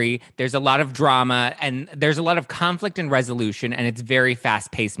story, there's a lot of drama, and there's a lot of conflict and resolution. And it's very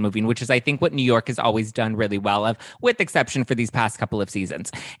fast paced moving, which is, I think, what New York has always done really well of, with exception for these past couple of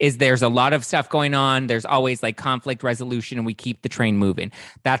seasons, is there's a lot of stuff going on. There's always like conflict resolution and we keep the train moving.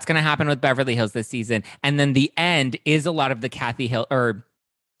 That's going to happen with Beverly Hills this season. And then the end is a lot of the Kathy Hill, or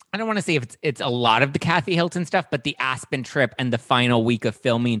I don't want to say if it's a lot of the Kathy Hilton stuff, but the Aspen trip and the final week of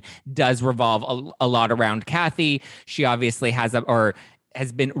filming does revolve a lot around Kathy. She obviously has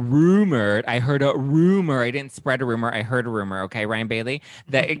been rumored. I heard a rumor. I didn't spread a rumor. I heard a rumor. Okay, Ryan Bailey,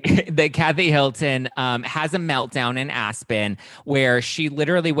 that Kathy Hilton has a meltdown in Aspen where she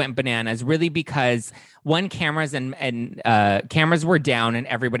literally went bananas, really because one, cameras and cameras were down and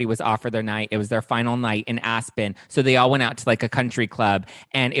everybody was off for their night. It was their final night in Aspen. So they all went out to like a country club,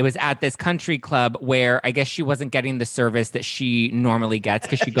 and it was at this country club where I guess she wasn't getting the service that she normally gets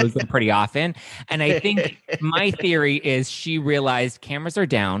because she goes in pretty often. And I think my theory is she realized cameras are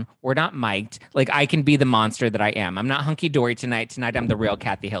down. We're not mic'd. Like I can be the monster that I am. I'm not hunky dory tonight. Tonight I'm the real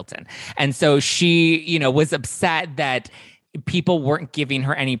Kathy Hilton. And so she, was upset that people weren't giving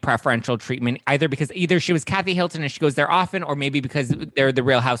her any preferential treatment, either because she was Kathy Hilton and she goes there often, or maybe because they're the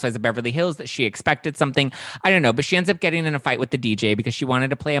Real Housewives of Beverly Hills that she expected something. I don't know, but she ends up getting in a fight with the DJ because she wanted him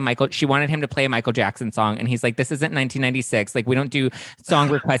to play a Michael Jackson song, and he's like, "This isn't 1996. Like we don't do song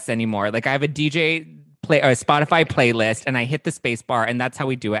requests anymore. Like I have a DJ a Spotify playlist and I hit the space bar, and that's how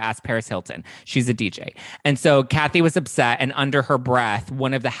we do it. Ask Paris Hilton. She's a DJ." And so Kathy was upset, and under her breath,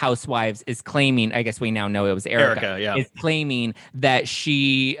 one of the housewives is claiming, I guess we now know it was Erica is claiming that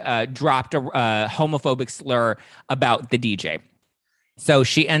she dropped a homophobic slur about the DJ. So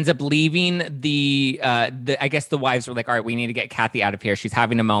she ends up leaving I guess the wives were like, all right, we need to get Kathy out of here. She's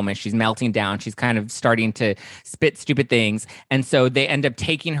having a moment. She's melting down. She's kind of starting to spit stupid things. And so they end up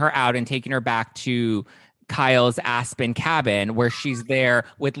taking her out and taking her back to Kyle's Aspen cabin, where she's there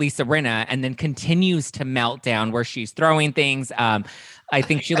with Lisa Rinna, and then continues to melt down, where she's throwing things. I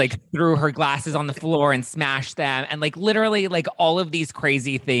think she like threw her glasses on the floor and smashed them. And like literally like all of these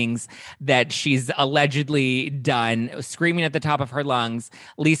crazy things that she's allegedly done, screaming at the top of her lungs.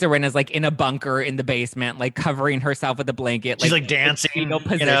 Lisa Rinna's like in a bunker in the basement, like covering herself with a blanket. She's like dancing, you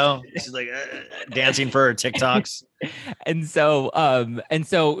know, she's like dancing for her TikToks. And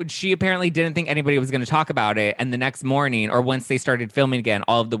so she apparently didn't think anybody was going to talk about it. And the next morning, or once they started filming again,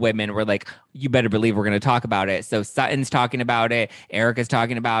 all of the women were like, you better believe we're going to talk about it. So Sutton's talking about it. Erica's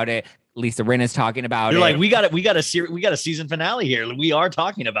talking about it. Lisa Rinna's talking about You're it. like, we got a season finale here. We are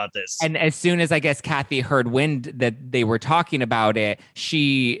talking about this. And as soon as I guess Kathy heard wind that they were talking about it,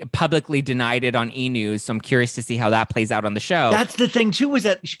 she publicly denied it on E! News. So I'm curious to see how that plays out on the show. That's the thing too, is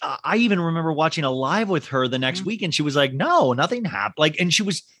that I even remember watching a live with her the next week, and she was like, no, nothing happened. Like, and she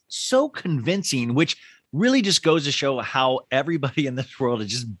was so convincing, which really just goes to show how everybody in this world is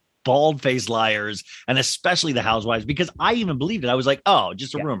just bald-faced liars, and especially the housewives, because I even believed it. I was like, oh,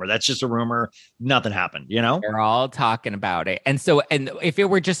 just a rumor. That's just a rumor. Nothing happened, you know? They're all talking about it. And so, and if it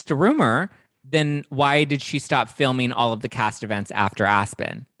were just a rumor, then why did she stop filming all of the cast events after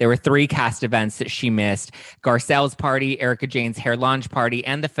Aspen? There were 3 cast events that she missed: Garcelle's party, Erica Jane's hair launch party,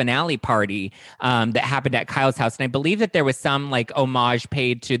 and the finale party that happened at Kyle's house. And I believe that there was some like homage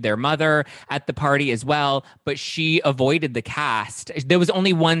paid to their mother at the party as well, but she avoided the cast. There was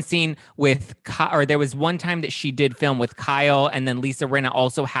only one scene with, or there was one time that she did film with Kyle, and then Lisa Rinna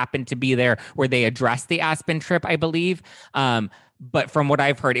also happened to be there where they addressed the Aspen trip, I believe. But from what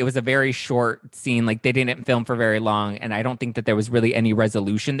I've heard, it was a very short scene. Like they didn't film for very long. And I don't think that there was really any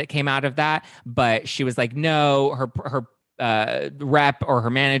resolution that came out of that. But she was like, no, her rep or her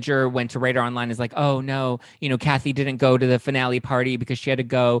manager went to Radar Online, is like, oh no, Kathy didn't go to the finale party because she had to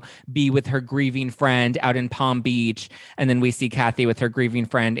go be with her grieving friend out in Palm Beach. And then we see Kathy with her grieving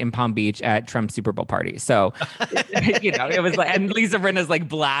friend in Palm Beach at Trump's Super Bowl party. So, it was like, and Lisa Rinna's like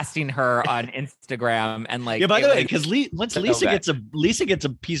blasting her on Instagram and like, yeah, by the way, because once Lisa gets a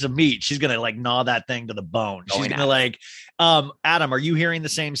piece of meat, she's going to like gnaw that thing to the bone. She's going to like, Adam, are you hearing the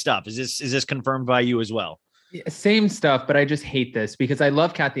same stuff? Is this confirmed by you as well? Same stuff, but I just hate this because I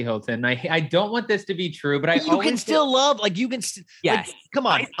love Kathy Hilton. I don't want this to be true, but you can still love, like, you can. Yes, like, come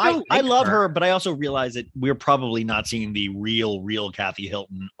on. I love her, but I also realize that we're probably not seeing the real Kathy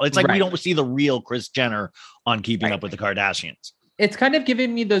Hilton. It's like we don't see the real Kris Jenner on Keeping Up with the Kardashians. It's kind of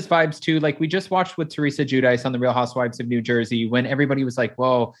giving me those vibes too. Like we just watched with Teresa Giudice on The Real Housewives of New Jersey when everybody was like,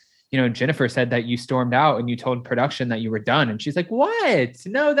 "Whoa." Jennifer said that you stormed out and you told production that you were done. And she's like, what?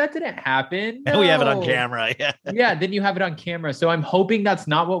 No, that didn't happen. No. And we have it on camera. Yeah. Yeah. Then you have it on camera. So I'm hoping that's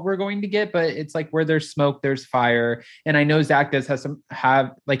not what we're going to get, but it's like where there's smoke, there's fire. And I know Zach does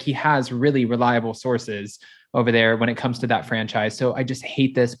he has really reliable sources over there when it comes to that franchise. So I just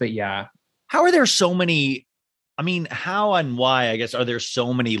hate this, but yeah. How are there so many? I mean, how and why, I guess, are there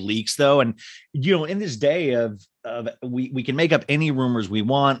so many leaks though? And, in this day of we can make up any rumors we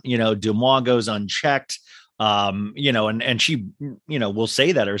want, Demois goes unchecked, and she, will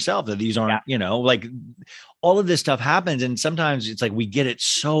say that herself, that these aren't, like all of this stuff happens. And sometimes it's like, we get it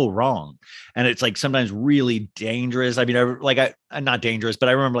so wrong. And it's like, sometimes really dangerous. I mean, I'm not dangerous, but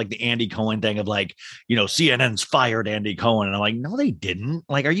I remember like the Andy Cohen thing of like, CNN's fired Andy Cohen. And I'm like, no, they didn't.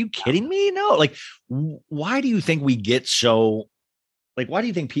 Like, are you kidding me? No. Like, why do you think we get so, like, why do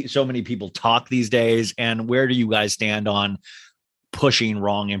you think so many people talk these days? And where do you guys stand on pushing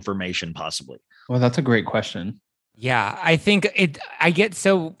wrong information possibly? Well, that's a great question. Yeah, I think I get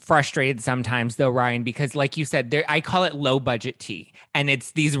so frustrated sometimes though, Ryan, because like you said, I call it low budget tea. And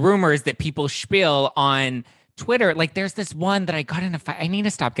it's these rumors that people spill on Twitter. Like there's this one that I got in a fight. I need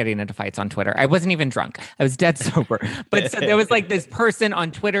to stop getting into fights on Twitter. I wasn't even drunk. I was dead sober. But so there was like this person on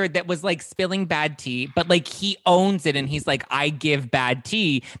Twitter that was like spilling bad tea, but like he owns it. And he's like, I give bad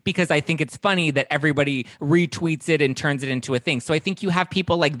tea because I think it's funny that everybody retweets it and turns it into a thing. So I think you have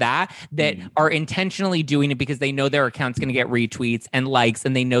people like that are intentionally doing it because they know their account's going to get retweets and likes,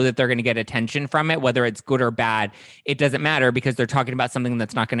 and they know that they're going to get attention from it, whether it's good or bad. It doesn't matter because they're talking about something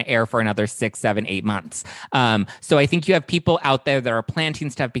that's not going to air for another 6, 7, 8 months. So I think you have people out there that are planting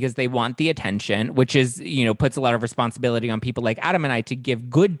stuff because they want the attention, which is, puts a lot of responsibility on people like Adam and I to give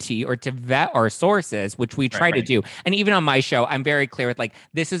good tea or to vet our sources, which we try to do. And even on my show, I'm very clear with like,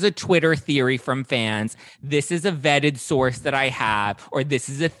 this is a Twitter theory from fans. This is a vetted source that I have, or this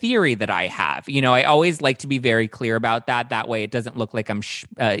is a theory that I have. I always like to be very clear about that. That way it doesn't look like I'm,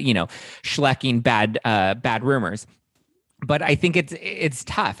 schlecking bad rumors. But I think it's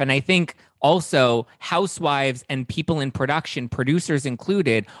tough. And I think Also, housewives and people in production, producers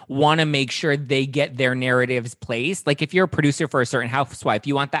included, want to make sure they get their narratives placed. Like if you're a producer for a certain housewife,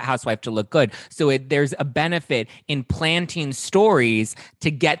 you want that housewife to look good. So there's a benefit in planting stories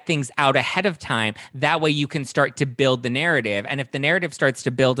to get things out ahead of time. That way you can start to build the narrative. And if the narrative starts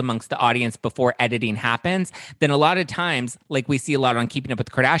to build amongst the audience before editing happens, then a lot of times, like we see a lot on Keeping Up with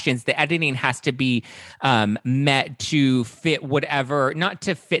the Kardashians, the editing has to be met to fit whatever, not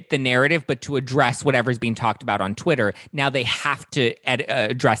to fit the narrative, but to address whatever's being talked about on Twitter. Now they have to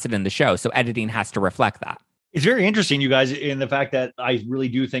address it in the show. So editing has to reflect that. It's very interesting, you guys, in the fact that I really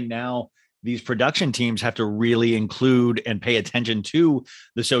do think now these production teams have to really include and pay attention to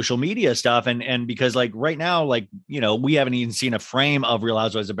the social media stuff. And because like right now, like, you know, we haven't even seen a frame of Real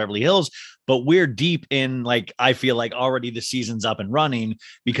Housewives of Beverly Hills, but we're deep in, like, I feel like already the season's up and running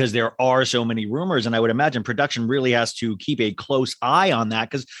because there are so many rumors. And I would imagine production really has to keep a close eye on that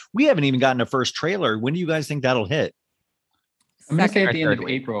because we haven't even gotten a first trailer. When do you guys think that'll hit? I'm going to say at the end of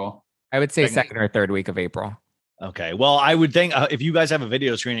April. I would say second or third week of April. Okay. Well, I would think if you guys have a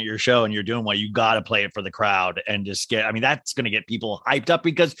video screen at your show and you're doing well, you got to play it for the crowd and just get, I mean, that's going to get people hyped up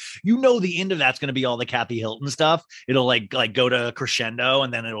because you know, the end of that's going to be all the Kathy Hilton stuff. It'll like go to crescendo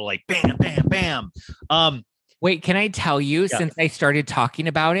and then it'll like bam, bam, bam. Wait, can I tell you, since I started talking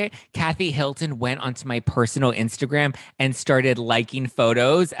about it, Kathy Hilton went onto my personal Instagram and started liking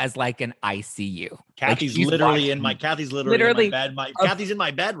photos as like an ICU. Kathy's like literally in my bed. Kathy's in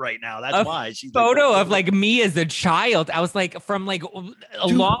my bed right now. That's why she's photo of like me as a child. I was like from like a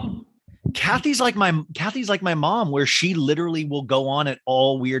long. Kathy's like my mom, where she literally will go on at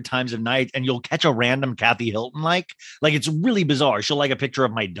all weird times of night and you'll catch a random Kathy Hilton. Like it's really bizarre. She'll like a picture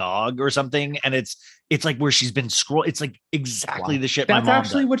of my dog or something. And it's like where she's been scrolling. It's like exactly the shit. That's my mom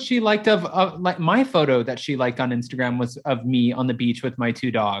actually does. what she liked of like my photo that she liked on Instagram was of me on the beach with my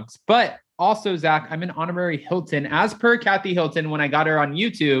 2 dogs. But also, Zach, I'm an honorary Hilton as per Kathy Hilton when I got her on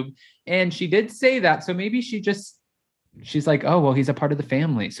YouTube. And she did say that. So maybe she's like, oh, well, he's a part of the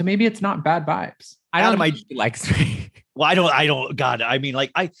family. So maybe it's not bad vibes. I don't know if she likes me. Well, I don't, God, I mean,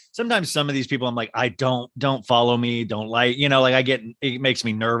 like sometimes some of these people, I'm like, I don't follow me. Don't like, you know, like it makes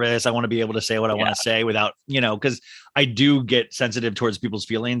me nervous. I want to be able to say what I want to say without, you know, cause I do get sensitive towards people's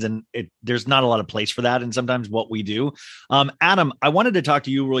feelings and there's not a lot of place for that. And sometimes what we do, Adam, I wanted to talk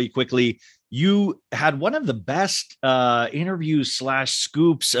to you really quickly. You had one of the best interviews /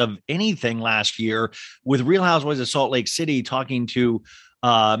 scoops of anything last year with Real Housewives of Salt Lake City, talking to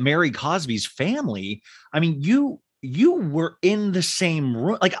Mary Cosby's family. I mean, you were in the same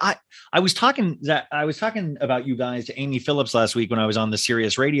room. Like I was talking about you guys to Amy Phillips last week when I was on the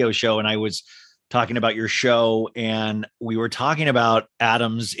Sirius radio show, and I was talking about your show and we were talking about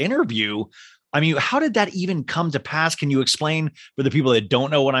Adam's interview. I mean, how did that even come to pass? Can you explain for the people that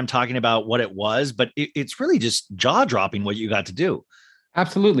don't know what I'm talking about, what it was? But it's really just jaw dropping what you got to do.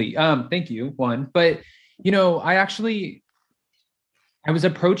 Absolutely. Thank you, Juan. But, you know, I was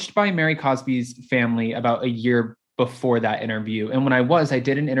approached by Mary Cosby's family about a year before that interview. And when I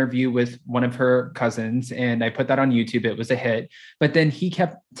did an interview with one of her cousins and I put that on YouTube. It was a hit. But then he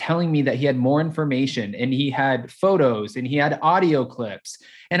kept telling me that he had more information and he had photos and he had audio clips.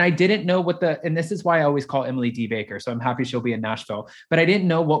 And I didn't know and this is why I always call Emily D. Baker. So I'm happy she'll be in Nashville, but I didn't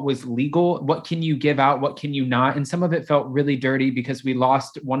know what was legal. What can you give out? What can you not? And some of it felt really dirty because we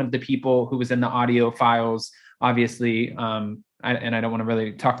lost one of the people who was in the audio files, obviously. And I don't want to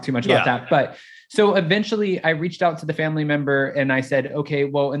really talk too much about that, but so eventually I reached out to the family member and I said, okay,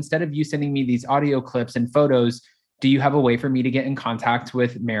 well, instead of you sending me these audio clips and photos, do you have a way for me to get in contact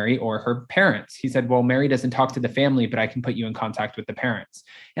with Mary or her parents? He said, well, Mary doesn't talk to the family, but I can put you in contact with the parents.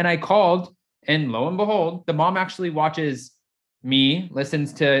 And I called, and lo and behold, the mom actually watches me,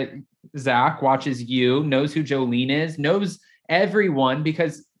 listens to Zach, watches you, knows who Jolene is, knows everyone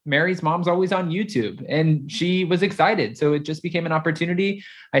because Mary's mom's always on YouTube and she was excited. So it just became an opportunity.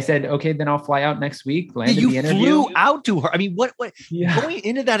 I said, okay, then I'll fly out next week. You flew out to her. I mean, what going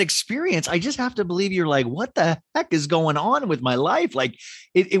into that experience, I just have to believe you're like, what the heck is going on with my life? Like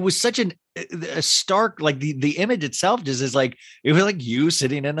it was such a stark, like the image itself just is like, it was like you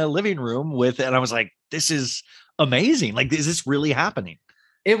sitting in a living room and I was like, this is amazing. Like, is this really happening?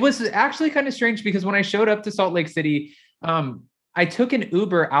 It was actually kind of strange because when I showed up to Salt Lake City, I took an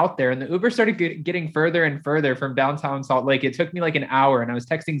Uber out there and the Uber started getting further and further from downtown Salt Lake. It took me like an hour and I was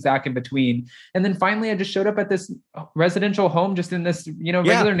texting Zach in between. And then finally I just showed up at this residential home, just in this,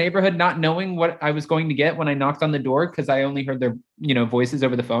 regular neighborhood, not knowing what I was going to get when I knocked on the door. Cause I only heard voices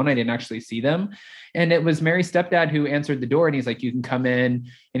over the phone. I didn't actually see them. And it was Mary's stepdad who answered the door, and he's like, you can come in.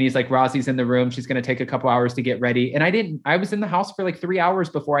 And he's like, Rosie's in the room. She's going to take a couple hours to get ready. And I was in the house for like 3 hours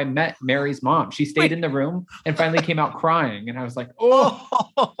before I met Mary's mom. She stayed in the room and finally came out crying. And I was like,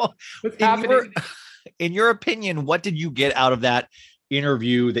 what's happening? In your opinion, what did you get out of that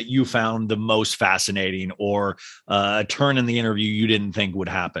interview that you found the most fascinating, or a turn in the interview you didn't think would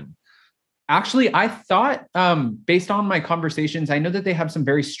happen? Actually, I thought, based on my conversations, I know that they have some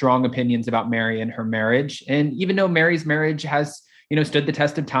very strong opinions about Mary and her marriage. And even though Mary's marriage has, stood the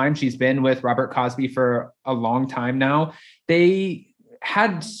test of time, she's been with Robert Cosby for a long time now. They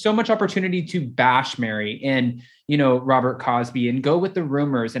had so much opportunity to bash Mary and, Robert Cosby and go with the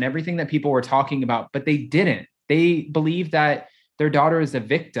rumors and everything that people were talking about, but they didn't. They believe that their daughter is a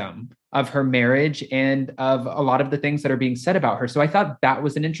victim of her marriage and of a lot of the things that are being said about her. So I thought that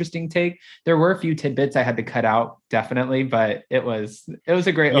was an interesting take. There were a few tidbits I had to cut out, definitely, but it was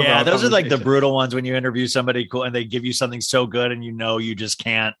a great overall. Yeah, those are like the brutal ones when you interview somebody cool and they give you something so good and you just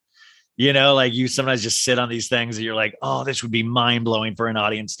can't, like you sometimes just sit on these things and you're like, oh, this would be mind blowing for an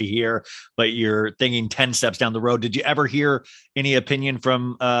audience to hear, but you're thinking 10 steps down the road. Did you ever hear any opinion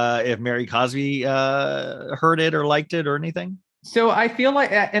from if Mary Cosby heard it or liked it or anything? So I feel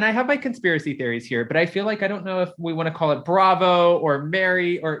like, and I have my conspiracy theories here, but I feel like, I don't know if we want to call it Bravo or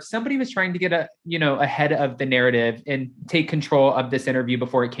Mary, or somebody was trying to get ahead of the narrative and take control of this interview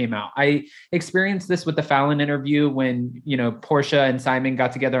before it came out. I experienced this with the Fallon interview when, Portia and Simon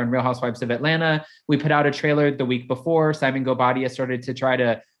got together on Real Housewives of Atlanta. We put out a trailer the week before. Simon Gobadia started to try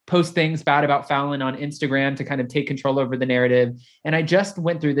to post things bad about Fallon on Instagram to kind of take control over the narrative. And I just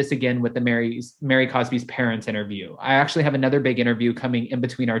went through this again with the Mary Cosby's parents interview. I actually have another big interview coming in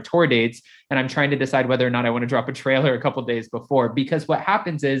between our tour dates, and I'm trying to decide whether or not I want to drop a trailer a couple of days before, because what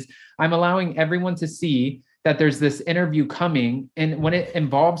happens is I'm allowing everyone to see that there's this interview coming. And when it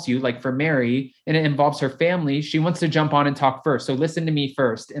involves you, like for Mary, and it involves her family, she wants to jump on and talk first. So listen to me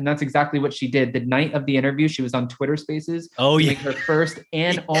first. And that's exactly what she did. The night of the interview, she was on Twitter Spaces. Oh, yeah. Her first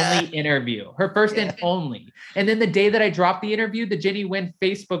and only interview. Her first and only. And then the day that I dropped the interview, the Jenny Wynn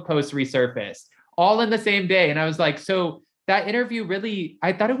Facebook post resurfaced. All in the same day. And I was like, so that interview really,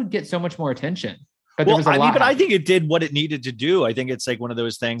 I thought it would get so much more attention. But there was a lot. But I think it did what it needed to do. I think it's like one of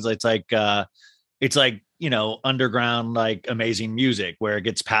those things. It's like, underground, like amazing music where it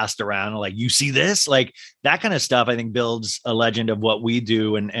gets passed around. Like, you see this, like that kind of stuff, I think builds a legend of what we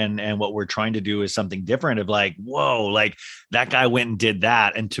do. And what we're trying to do is something different of like, whoa, like that guy went and did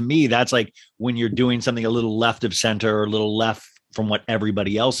that. And to me, that's like when you're doing something a little left of center or a little left from what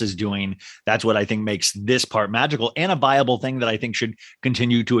everybody else is doing. That's what I think makes this part magical and a viable thing that I think should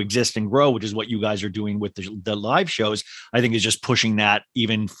continue to exist and grow, which is what you guys are doing with the live shows. I think is just pushing that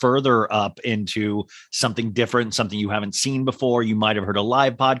even further up into something different, something you haven't seen before. You might have heard a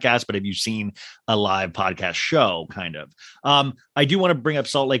live podcast, but have you seen a live podcast show kind of? I do want to bring up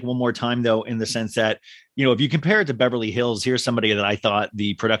Salt Lake one more time though, in the sense that, if you compare it to Beverly Hills, here's somebody that I thought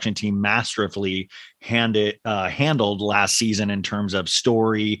the production team masterfully handled last season in terms of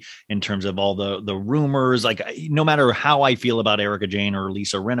story, in terms of all the rumors. Like, no matter how I feel about Erica Jane or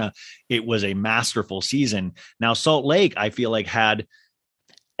Lisa Rinna, it was a masterful season. Now, Salt Lake, I feel like had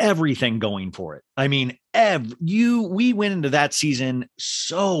everything going for it. I mean, we went into that season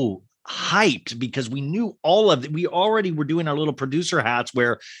so hyped because we knew all of it. We already were doing our little producer hats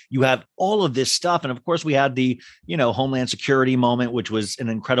where you have all of this stuff. And of course we had the, Homeland Security moment, which was an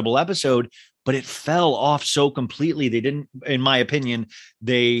incredible episode, but it fell off so completely. They didn't, in my opinion,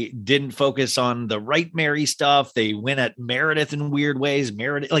 they didn't focus on the right Mary stuff. They went at Meredith in weird ways.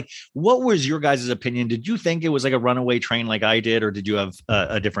 Meredith, like, what was your guys' opinion? Did you think it was like a runaway train like I did, or did you have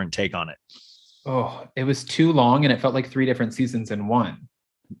a different take on it? Oh, it was too long and it felt like 3 different seasons in one.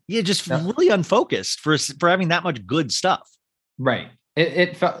 Yeah, just really unfocused for having that much good stuff. Right.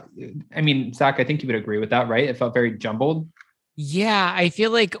 It felt, I mean, Zach, I think you would agree with that, right? It felt very jumbled. Yeah, I feel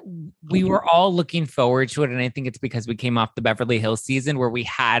like we were all looking forward to it. And I think it's because we came off the Beverly Hills season where we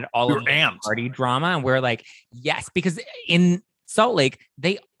had all of the party drama. And we're like, yes, because in Salt Lake,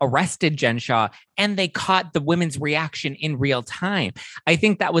 they arrested Jen Shah and they caught the women's reaction in real time. I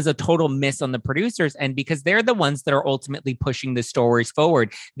think that was a total miss on the producers. And because they're the ones that are ultimately pushing the stories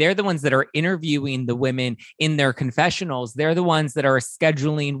forward, they're the ones that are interviewing the women in their confessionals. They're the ones that are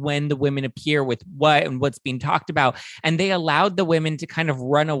scheduling when the women appear with what and what's being talked about. And they allowed the women to kind of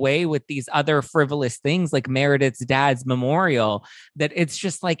run away with these other frivolous things like Meredith's dad's memorial, that it's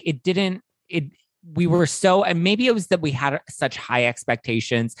just like, we were so, and maybe it was that we had such high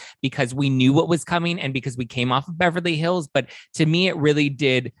expectations because we knew what was coming and because we came off of Beverly Hills. But to me,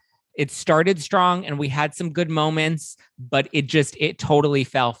 it it started strong and we had some good moments, but it totally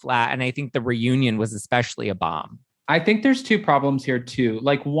fell flat. And I think the reunion was especially a bomb. I think there's two problems here too.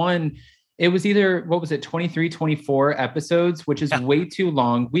 Like one, it was either, 23, 24 episodes, which is way too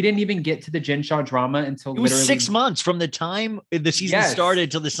long. We didn't even get to the Jen Shah drama until it was 6 months from the time the season started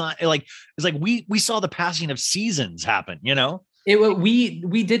till the sign. Like, it's like we saw the passing of seasons happen, you know?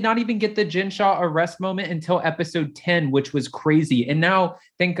 We did not even get the Jen Shah arrest moment until episode 10, which was crazy. And now,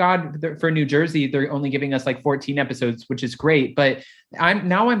 thank God for New Jersey, they're only giving us like 14 episodes, which is great. But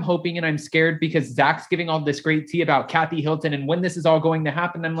I'm hoping and I'm scared because Zach's giving all this great tea about Kathy Hilton and when this is all going to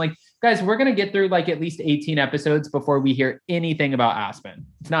happen. I'm like, guys, we're going to get through like at least 18 episodes before we hear anything about Aspen.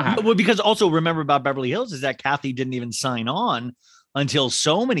 It's not happening. Well, because also remember about Beverly Hills is that Kathy didn't even sign on until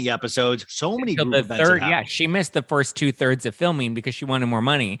so many episodes, so many group events. She missed the first 2/3 of filming because she wanted more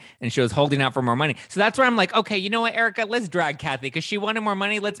money and she was holding out for more money. So that's where I'm like, okay, you know what, Erica, let's drag Kathy because she wanted more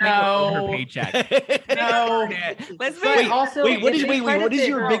money. Let's make her paycheck. No, let's make what's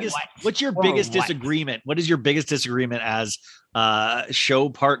your biggest disagreement? What is your biggest disagreement as show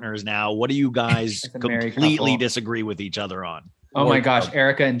partners now? What do you guys completely disagree with each other on? Oh my gosh,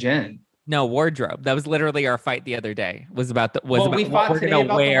 Erica and Jen. No, wardrobe. That was literally our fight the other day. We fought what we're going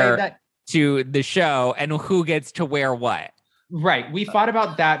to wear to the show and who gets to wear what. Right. We fought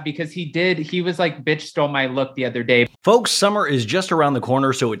about that because he was like, bitch stole my look the other day. Folks, summer is just around the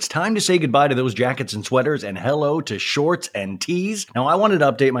corner, so it's time to say goodbye to those jackets and sweaters and hello to shorts and tees. Now, I wanted to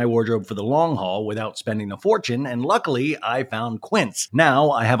update my wardrobe for the long haul without spending a fortune, and luckily, I found Quince.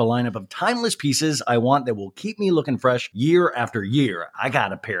 Now, I have a lineup of timeless pieces I want that will keep me looking fresh year after year. I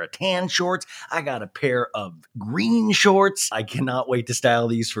got a pair of tan shorts. I got a pair of green shorts. I cannot wait to style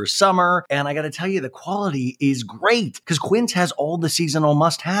these for summer, and I got to tell you, the quality is great because Quince has all the seasonal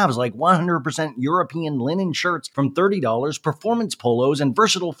must-haves like 100% European linen shirts from $30, performance polos, and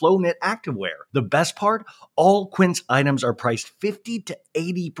versatile flow knit activewear. The best part? All Quince items are priced 50 to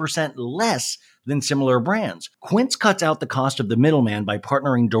 80% less than similar brands. Quince cuts out the cost of the middleman by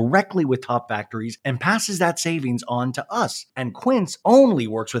partnering directly with top factories and passes that savings on to us. And Quince only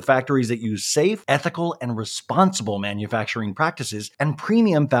works with factories that use safe, ethical, and responsible manufacturing practices and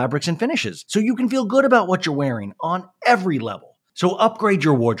premium fabrics and finishes, so you can feel good about what you're wearing on every level. So upgrade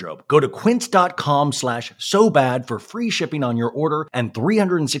your wardrobe. Go to quince.com/sobad for free shipping on your order and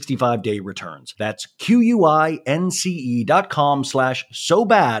 365-day returns. That's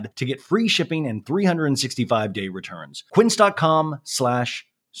QUINCE.com/sobad to get free shipping and 365-day returns.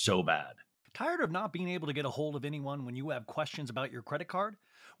 Quince.com/sobad. Tired of not being able to get a hold of anyone when you have questions about your credit card?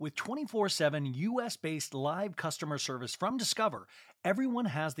 With 24/7 US-based live customer service from Discover, everyone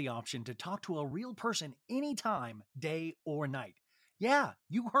has the option to talk to a real person anytime, day or night. Yeah,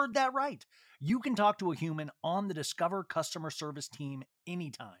 you heard that right. You can talk to a human on the Discover customer service team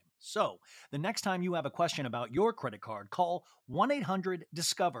anytime. So, the next time you have a question about your credit card, call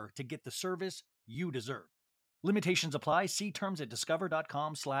 1-800-DISCOVER to get the service you deserve. Limitations apply. See terms at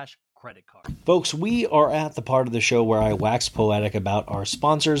discover.com/credit card. Folks, we are at the part of the show where I wax poetic about our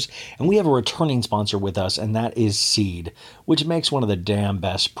sponsors, and we have a returning sponsor with us, and that is Seed, which makes one of the damn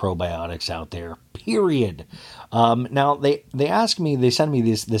best probiotics out there, period. Now, they send me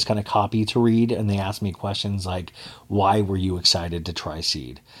this kind of copy to read, and they ask me questions like, why were you excited to try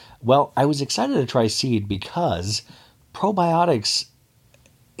Seed? Well, I was excited to try Seed because probiotics,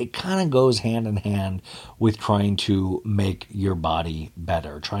 it kind of goes hand in hand with trying to make your body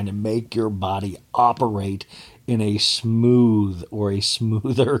better, trying to make your body operate in a smooth or a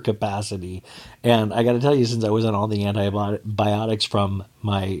smoother capacity. And I got to tell you, since I was on all the antibiotics from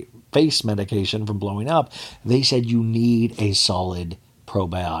my face medication from blowing up, they said you need a solid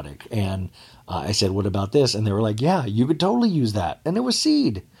probiotic. And I said, what about this? And they were like, yeah, you could totally use that. And it was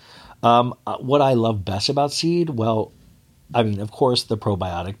Seed. What I love best about Seed, well, I mean, of course, the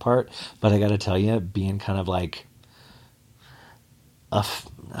probiotic part, but I got to tell you, being kind of like,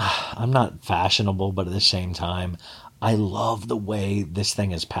 I'm not fashionable, but at the same time, I love the way this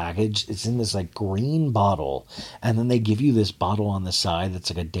thing is packaged. It's in this like green bottle, and then they give you this bottle on the side that's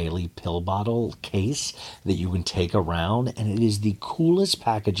like a daily pill bottle case that you can take around, and it is the coolest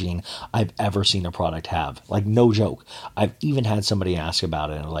packaging I've ever seen a product have. Like, no joke. I've even had somebody ask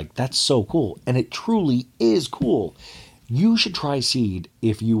about it, and like, that's so cool, and it truly is cool. You should try Seed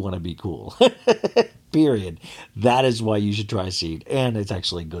if you want to be cool. Period. That is why you should try Seed, and it's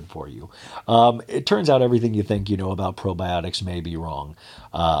actually good for you. It turns out everything you think you know about probiotics may be wrong.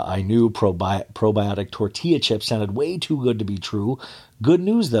 I knew probiotic tortilla chips sounded way too good to be true. Good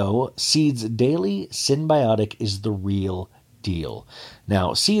news, though, Seed's daily Synbiotic is the real deal.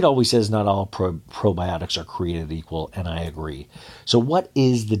 Now, Seed always says not all probiotics are created equal, and I agree. So what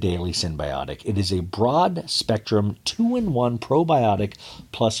is the Daily Synbiotic? It is a broad spectrum 2-in-1 probiotic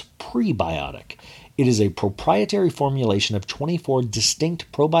plus prebiotic. It is a proprietary formulation of 24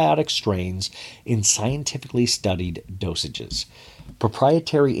 distinct probiotic strains in scientifically studied dosages.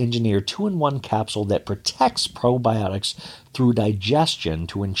 Proprietary engineered 2-in-1 capsule that protects probiotics through digestion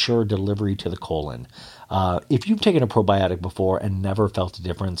to ensure delivery to the colon. If you've taken a probiotic before and never felt a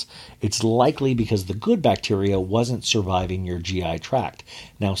difference, it's likely because the good bacteria wasn't surviving your GI tract.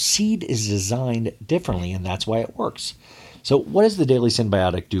 Now, Seed is designed differently, and that's why it works. So what does the Daily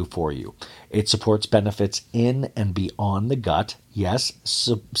Synbiotic do for you? It supports benefits in and beyond the gut. Yes,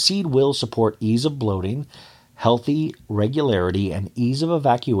 Seed will support ease of bloating, healthy regularity, and ease of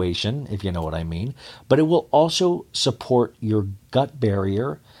evacuation, if you know what I mean. But it will also support your gut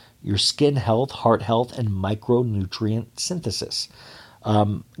barrier, your skin health, heart health, and micronutrient synthesis.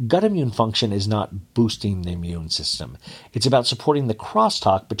 Gut immune function is not boosting the immune system. It's about supporting the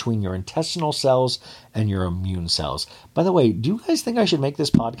crosstalk between your intestinal cells and your immune cells. By the way, do you guys think I should make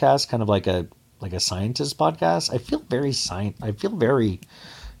this podcast kind of like a scientist podcast? I feel very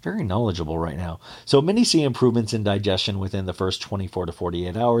knowledgeable right now. So many see improvements in digestion within the first 24 to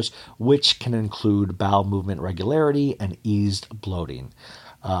 48 hours, which can include bowel movement regularity and eased bloating.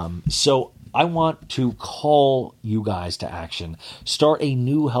 So I want to call you guys to action. Start a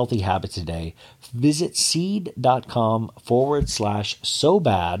new healthy habit today. Visit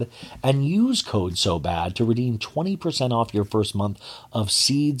seed.com/SoBad and use code SoBad to redeem 20% off your first month of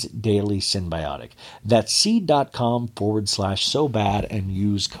Seed's Daily Synbiotic. That's seed.com/SoBad and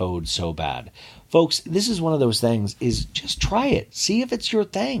use code SoBad. Folks, this is one of those things is just try it. See if it's your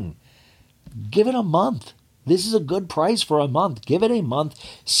thing. Give it a month. This is a good price for a month. Give it a month,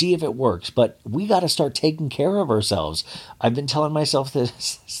 see if it works. But we got to start taking care of ourselves. I've been telling myself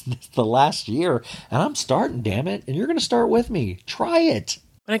this the last year, and I'm starting, damn it. And you're going to start with me. Try it.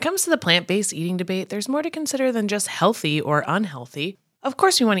 When it comes to the plant-based eating debate, there's more to consider than just healthy or unhealthy. Of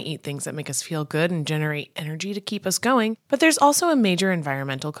course, we want to eat things that make us feel good and generate energy to keep us going, but there's also a major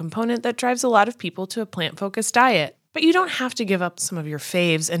environmental component that drives a lot of people to a plant-focused diet. But you don't have to give up some of your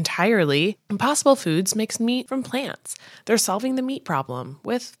faves entirely. Impossible Foods makes meat from plants. They're solving the meat problem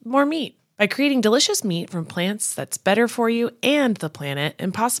with more meat. By creating delicious meat from plants that's better for you and the planet,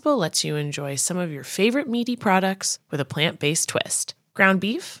 Impossible lets you enjoy some of your favorite meaty products with a plant-based twist. Ground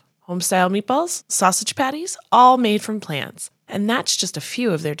beef, home-style meatballs, sausage patties, all made from plants. And that's just a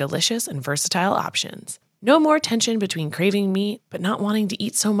few of their delicious and versatile options. No more tension between craving meat but not wanting to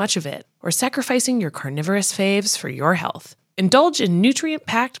eat so much of it, or sacrificing your carnivorous faves for your health. Indulge in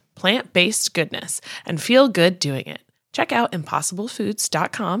nutrient-packed, plant-based goodness and feel good doing it. Check out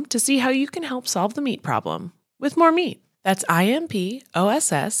impossiblefoods.com to see how you can help solve the meat problem with more meat. That's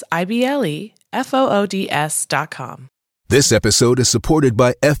IMPOSSIBLEFOODS.com. This episode is supported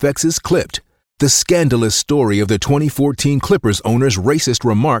by FX's Clipped, the scandalous story of the 2014 Clippers owner's racist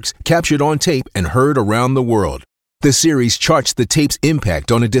remarks captured on tape and heard around the world. The series charts the tape's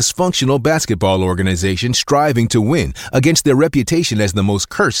impact on a dysfunctional basketball organization striving to win against their reputation as the most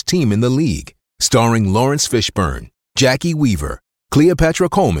cursed team in the league. Starring Lawrence Fishburne, Jackie Weaver, Cleopatra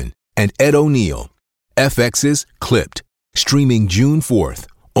Coleman, and Ed O'Neill. FX's Clipped, streaming June 4th,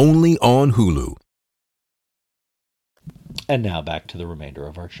 only on Hulu. And now back to the remainder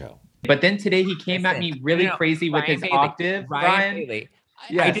of our show. But then today he came at me really crazy with his octave, Ryan. Bailey.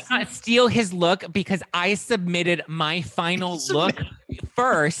 Yes. I did not steal his look because I submitted my final look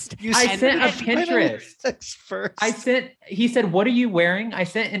first. I sent a Pinterest first. He said, "What are you wearing?" I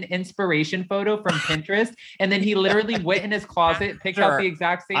sent an inspiration photo from Pinterest, and then he literally went in his closet, picked out the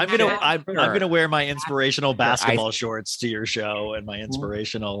exact same. I'm gonna wear my inspirational basketball shorts to your show and my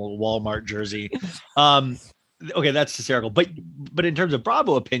inspirational Walmart jersey. Okay, that's hysterical. But in terms of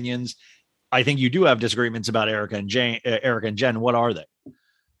Bravo opinions, I think you do have disagreements about Erica and Jen. What are they?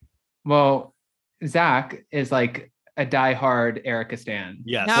 Well, Zach is like a diehard Erica stan.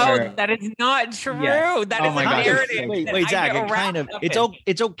 Yes. No, that is not true. Yes. That is a narrative. Wait, Zach.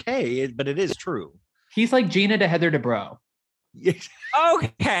 It's okay, but it is true. He's like Gina to Heather Dubrow.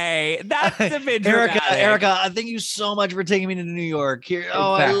 Okay, that's a bit Erica, thank you so much for taking me to New York. Here,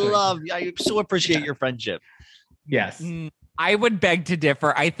 exactly. I so appreciate your friendship. Yes. I would beg to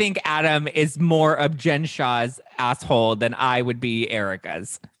differ. I think Adam is more of Jen Shah's asshole than I would be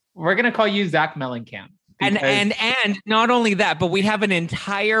Erica's. We're gonna call you Zach Mellencamp. And not only that, but we have an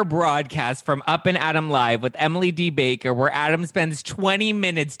entire broadcast from Up and Adam Live with Emily D. Baker where Adam spends 20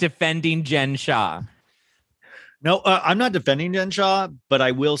 minutes defending Jen Shah. No, I'm not defending Jen Shah, but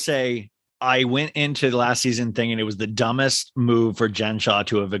I will say I went into the last season thinking it was the dumbest move for Jen Shaw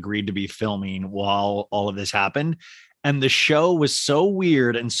to have agreed to be filming while all of this happened. And the show was so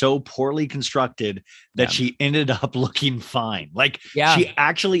weird and so poorly constructed that she ended up looking fine. Like she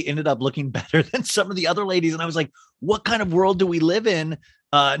actually ended up looking better than some of the other ladies. And I was like, what kind of world do we live in?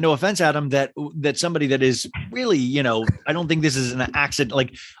 No offense, Adam, that somebody that is really, I don't think this is an accident.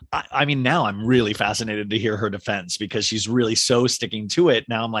 Like, I mean, now I'm really fascinated to hear her defense because she's really so sticking to it.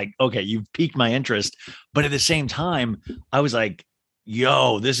 Now I'm like, okay, you've piqued my interest. But at the same time, I was like,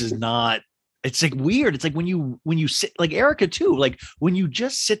 yo, this is not, it's like weird. It's like when you sit, like Erica too, like when you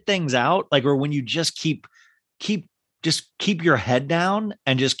just sit things out, like, or when you just keep your head down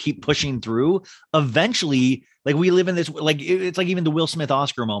and just keep pushing through, eventually, like we live in this, like it's like even the Will Smith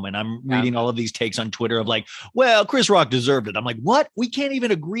Oscar moment. I'm reading all of these takes on Twitter of like, well, Chris Rock deserved it. I'm like, what? We can't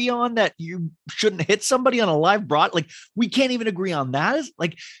even agree on that. You shouldn't hit somebody on a live broad. Like we can't even agree on that.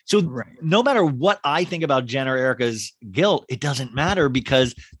 Like, so no matter what I think about Jen or Erica's guilt, it doesn't matter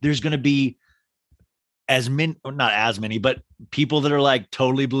because there's going to be not as many, but people that are like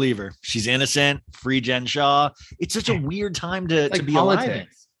totally believe her. She's innocent, free Jen Shaw. It's such a weird time to be alive in.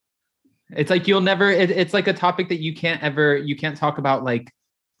 It's like you'll never, it's like a topic that you can't talk about, like,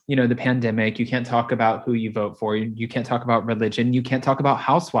 the pandemic. You can't talk about who you vote for. You can't talk about religion. You can't talk about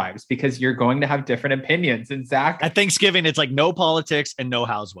housewives because you're going to have different opinions. And Zach, at Thanksgiving, it's like no politics and no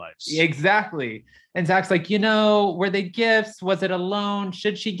housewives. Exactly. And Zach's like, were they gifts? Was it a loan?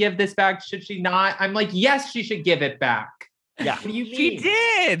 Should she give this back? Should she not? I'm like, yes, she should give it back. Yeah, what do you mean? She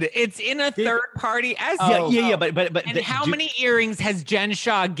did. It's in a third party as but and how many earrings has Jen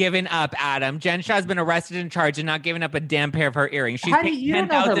Shaw given up, Adam? Jen Shaw's been arrested and charged and not given up a damn pair of her earrings. She's paid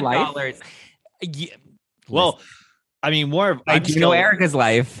 $10,000. Yeah. Well, I mean, I do know Erica's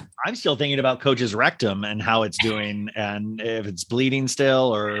life. I'm still thinking about Coach's rectum and how it's doing and if it's bleeding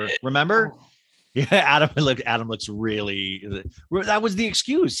still, or remember? Yeah, Adam looks really. That was the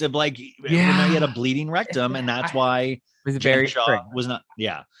excuse of like, he had a bleeding rectum, and that's why it was very Shaw was not.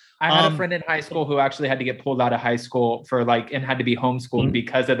 Yeah, I had a friend in high school who actually had to get pulled out of high school for and had to be homeschooled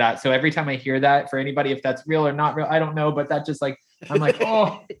because of that. So every time I hear that, for anybody, if that's real or not real, I don't know, but that just like I'm like,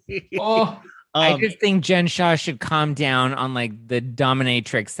 oh. I just think Jen Shaw should calm down on like the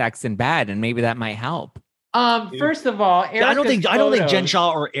dominatrix sex and bad, and maybe that might help. First of all, I don't think Jen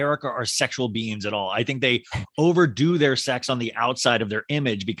Shaw or Erica are sexual beings at all. I think they overdo their sex on the outside of their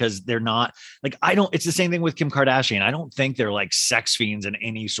image because they're not like, it's the same thing with Kim Kardashian. I don't think they're like sex fiends in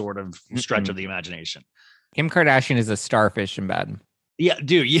any sort of stretch of the imagination. Kim Kardashian is a starfish in bed. Yeah,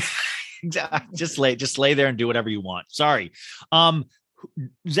 dude. Yeah, exactly. Just lay there and do whatever you want. Sorry.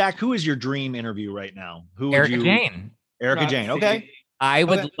 Zach, who is your dream interview right now? Erica Jane. Erica Jane. Okay.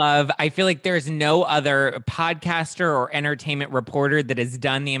 I feel like there's no other podcaster or entertainment reporter that has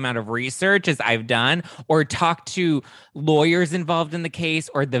done the amount of research as I've done, or talked to lawyers involved in the case,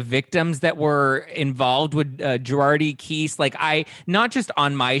 or the victims that were involved with Girardi Keese. Like not just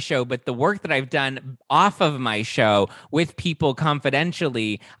on my show, but the work that I've done off of my show with people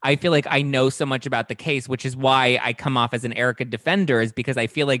confidentially. I feel like I know so much about the case, which is why I come off as an Erica defender, is because I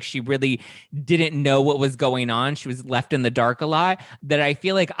feel like she really didn't know what was going on. She was left in the dark a lot. That I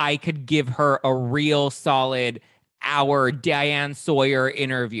feel like I could give her a real solid hour Diane Sawyer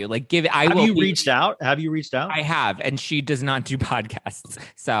interview. Like Have you reached out? I have, and she does not do podcasts.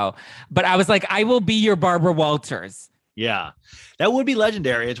 So, but I was like, I will be your Barbara Walters. Yeah, that would be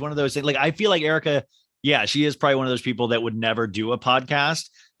legendary. It's one of those things. Like, I feel like Erica, she is probably one of those people that would never do a podcast.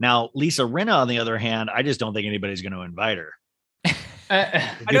 Now, Lisa Rinna, on the other hand, I just don't think anybody's going to invite her.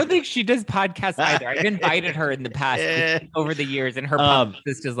 I don't think she does podcasts either. I've invited her in the past over the years, and her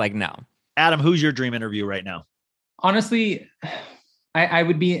publicist is like, no. Adam, who's your dream interview right now? Honestly, I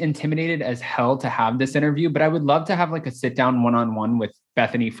would be intimidated as hell to have this interview, but I would love to have like a sit down one-on-one with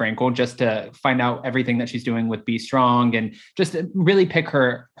Bethany Frankel just to find out everything that she's doing with Be Strong and just really pick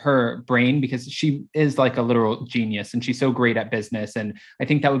her brain, because she is like a literal genius and she's so great at business. And I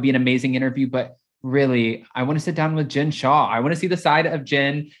think that would be an amazing interview. But really, I want to sit down with Jen Shaw. I want to see the side of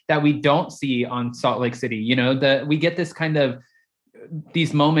Jen that we don't see on Salt Lake City. We get this kind of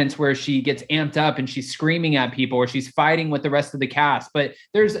these moments where she gets amped up and she's screaming at people or she's fighting with the rest of the cast, but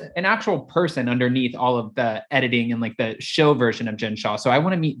there's an actual person underneath all of the editing and like the show version of Jen Shaw. So I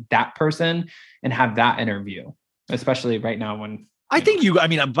want to meet that person and have that interview, especially right now when by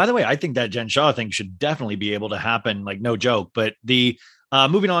the way, I think that Jen Shaw thing should definitely be able to happen. Like, no joke, but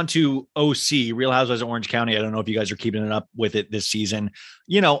moving on to OC, Real Housewives of Orange County. I don't know if you guys are keeping it up with it this season.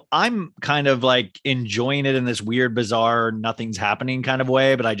 I'm kind of like enjoying it in this weird, bizarre, nothing's happening kind of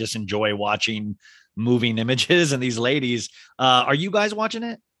way, but I just enjoy watching moving images and these ladies. Are you guys watching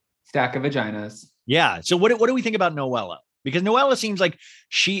it? Stack of vaginas. Yeah. So what do we think about Noella? Because Noella seems like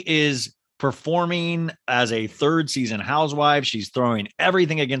she is performing as a third season housewife. She's throwing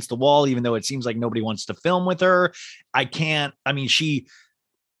everything against the wall, even though it seems like nobody wants to film with her.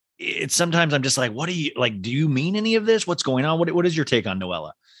 It's sometimes I'm just like, what do you mean any of this? What's going on? What is your take on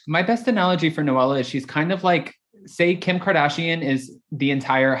Noella? My best analogy for Noella is she's kind of like, say Kim Kardashian is the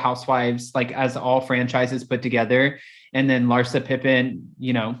entire Housewives, like as all franchises put together. And then Larsa Pippen,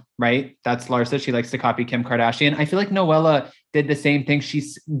 right? That's Larsa. She likes to copy Kim Kardashian. I feel like Noella did the same thing.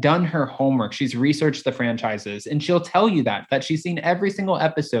 She's done her homework. She's researched the franchises, and she'll tell you that she's seen every single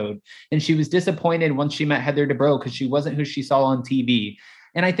episode. And she was disappointed once she met Heather Dubrow because she wasn't who she saw on TV.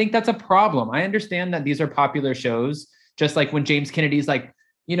 And I think that's a problem. I understand that these are popular shows, just like when James Kennedy's like,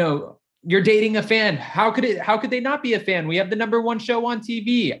 you're dating a fan. How could they not be a fan? We have the #1 show on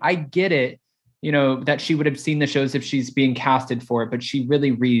TV. I get it. That she would have seen the shows if she's being casted for it, but she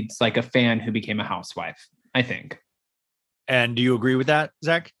really reads like a fan who became a housewife, I think. And do you agree with that,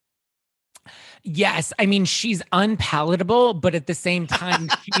 Zach? Yes. I mean, she's unpalatable, but at the same time,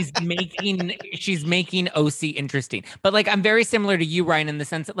 she's making OC interesting. But like, I'm very similar to you, Ryan, in the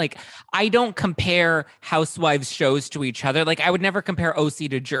sense that like, I don't compare housewives shows to each other. Like I would never compare OC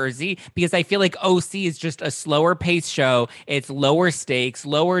to Jersey because I feel like OC is just a slower paced show. It's lower stakes,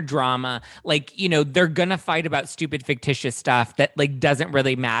 lower drama. Like, they're going to fight about stupid, fictitious stuff that like doesn't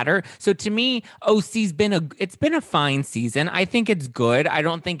really matter. So to me, OC's it's been a fine season. I think it's good. I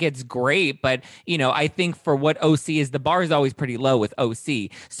don't think it's great, but I think for what OC is, the bar is always pretty low with OC.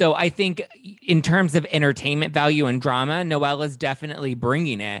 So I think in terms of entertainment value and drama, Noella's definitely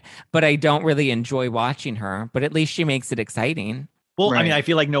bringing it, but I don't really enjoy watching her, but at least she makes it exciting. Well, right. I mean, I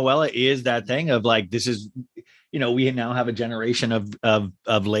feel like Noella is that thing of like, this is, we now have a generation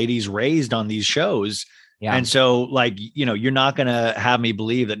of ladies raised on these shows. Yeah. And so like, you're not going to have me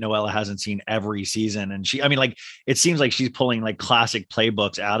believe that Noella hasn't seen every season. And it seems like she's pulling like classic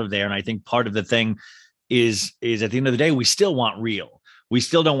playbooks out of there. And I think part of the thing is at the end of the day, we still want real. We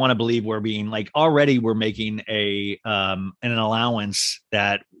still don't want to believe we're being like, already we're making an allowance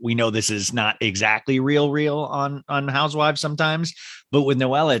that we know this is not exactly real on Housewives sometimes. But with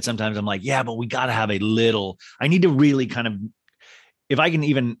Noella, sometimes I'm like, yeah, but we got to have I need to really kind of, if I can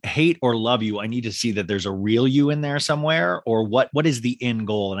even hate or love you, I need to see that there's a real you in there somewhere, or what is the end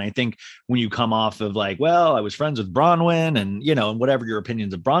goal? And I think when you come off of like, well, I was friends with Bronwyn and, and whatever your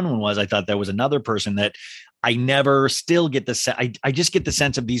opinions of Bronwyn was, I thought there was another person that I never still get I just get the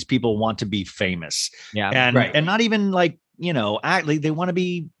sense of these people want to be famous. Yeah. And not even like, they want to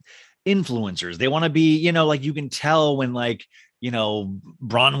be influencers. They want to be, like you can tell when like,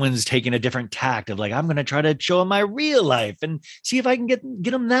 Bronwyn's taking a different tact of like, I'm going to try to show him my real life and see if I can get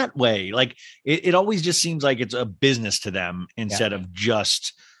him that way. Like it always just seems like it's a business to them instead of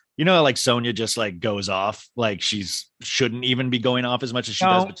just, like Sonia just like goes off. Like shouldn't even be going off as much as she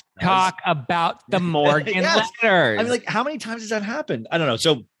does. But she does. Talk about the Morgan letters. I mean, like how many times has that happened? I don't know.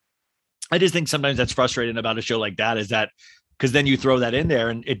 So I just think sometimes that's frustrating about a show like that is that, because then you throw that in there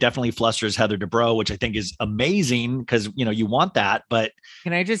and it definitely flusters Heather Dubrow, which I think is amazing because, you want that. But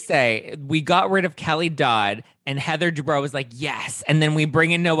can I just say, we got rid of Kelly Dodd and Heather Dubrow was like, yes. And then we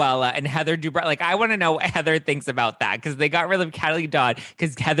bring in Noella and Heather Dubrow. Like, I want to know what Heather thinks about that because they got rid of Kelly Dodd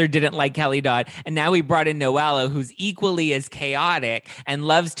because Heather didn't like Kelly Dodd. And now we brought in Noella, who's equally as chaotic and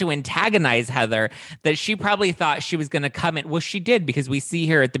loves to antagonize Heather, that she probably thought she was going to come in. Well, she did, because we see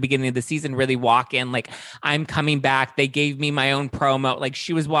her at the beginning of the season really walk in like, I'm coming back. They gave me my own promo. Like,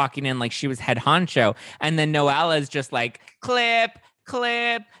 she was walking in like she was head honcho. And then Noella is just like, clip.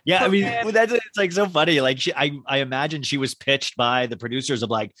 Yeah, I mean, it's like so funny. Like I imagine she was pitched by the producers of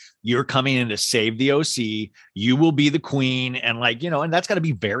like, you're coming in to save the OC, you will be the queen, and like, and that's got to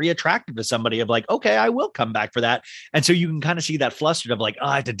be very attractive to somebody of like, okay, I will come back for that. And so you can kind of see that flustered of like, oh,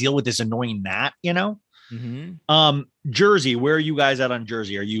 I have to deal with this annoying Nat, Mm-hmm. Jersey, where are you guys at on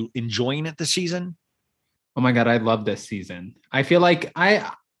Jersey? Are you enjoying it this season? Oh my God, I love this season. I feel like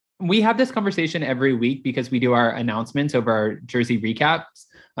we have this conversation every week because we do our announcements over our Jersey recaps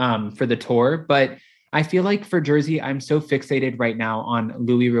for the tour. But I feel like for Jersey, I'm so fixated right now on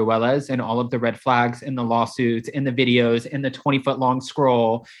Louis Ruelas and all of the red flags and the lawsuits and the videos and the 20-foot long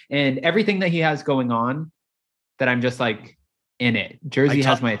scroll and everything that he has going on that I'm just like in it. Jersey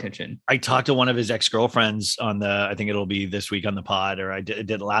has my attention. I talked to one of his ex-girlfriends on I think it'll be this week on the pod, or I did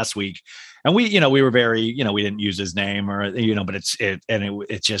it last week. And we were very, we didn't use his name or, but it's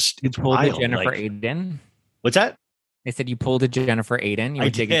pulled wild. Jennifer Aiden. What's that? They said you pulled a Jennifer Aiden. I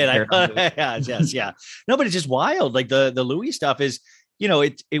did. Yes. Yeah. No, but it's just wild. Like the Louis stuff is,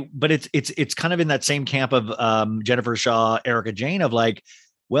 but it's kind of in that same camp of Jennifer Shaw, Erica Jane of like,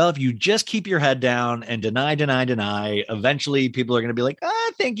 well, if you just keep your head down and deny, eventually people are going to be like,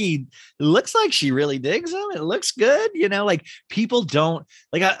 I think it looks like she really digs him. It looks good. Like people don't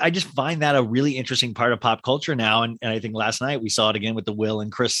like, I just find that a really interesting part of pop culture now. And I think last night we saw it again with the Will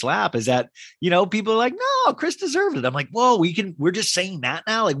and Chris slap is that, people are like, no, Chris deserved it. I'm like, whoa, we're just saying that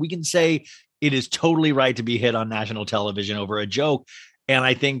now. Like we can say it is totally right to be hit on national television over a joke. And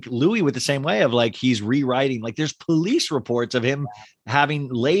I think Louis with the same way of like, he's rewriting, like there's police reports of him having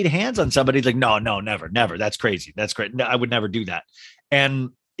laid hands on somebody. He's like, no, never. That's crazy. That's great. No, I would never do that.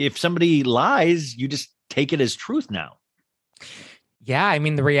 And if somebody lies, you just take it as truth now. Yeah, I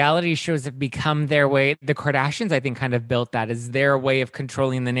mean, the reality shows have become their way. The Kardashians, I think, kind of built that as their way of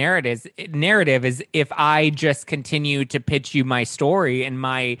controlling the narrative. Narrative is if I just continue to pitch you my story and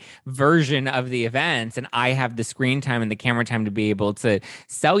my version of the events, and I have the screen time and the camera time to be able to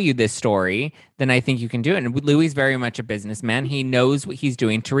sell you this story, then I think you can do it. And Louis is very much a businessman. He knows what he's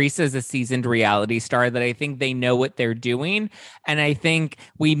doing. Teresa is a seasoned reality star that I think they know what they're doing. And I think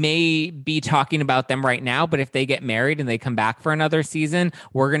we may be talking about them right now, but if they get married and they come back for another season,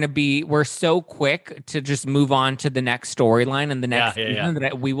 we're so quick to just move on to the next storyline and the next season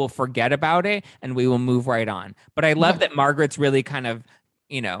that we will forget about it and we will move right on. But I love that Margaret's really kind of,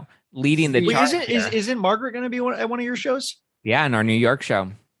 leading the charge. Isn't Margaret going to be at one of your shows? Yeah, in our New York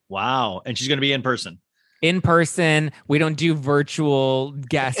show. Wow. And she's going to be in person. In person. We don't do virtual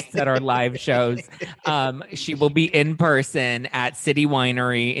guests at our live shows. She will be in person at City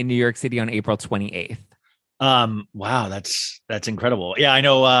Winery in New York City on April 28th. Wow, that's incredible. Yeah, I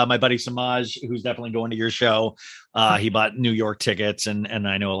know my buddy Samaj, who's definitely going to your show. He bought New York tickets, and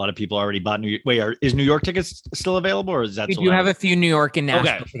I know a lot of people already bought is New York tickets still available, or is that? We do have a few New York and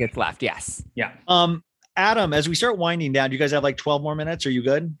Nashville tickets left. Yes. Yeah. Adam, as we start winding down, do you guys have like 12 more minutes? Are you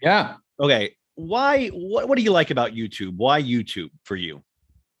good? Yeah. Okay. What do you like about YouTube? Why YouTube for you?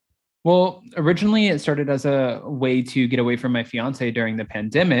 Well, originally it started as a way to get away from my fiance during the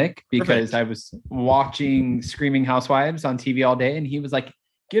pandemic because I was watching Screaming Housewives on TV all day. And he was like,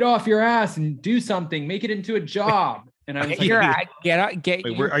 get off your ass and do something, make it into a job. And I was like,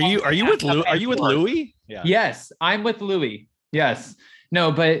 are you with Louis? Yeah. Yes, I'm with Louis. Yes.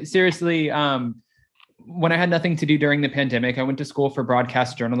 No, but seriously, when I had nothing to do during the pandemic, I went to school for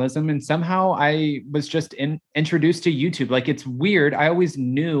broadcast journalism, and somehow I was just introduced to YouTube. Like, it's weird. I always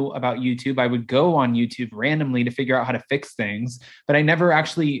knew about YouTube. I would go on YouTube randomly to figure out how to fix things, but I never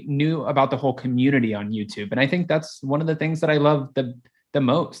actually knew about the whole community on YouTube. And I think that's one of the things that I love the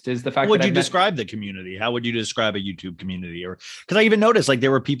most is the fact that. How would you describe the community? How would you describe a YouTube community? Or because I even noticed like there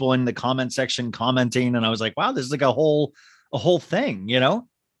were people in the comment section commenting, and I was like, wow, this is like a whole thing,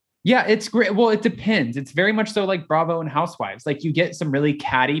 Yeah, it's great. Well, it depends. It's very much so like Bravo and Housewives. Like you get some really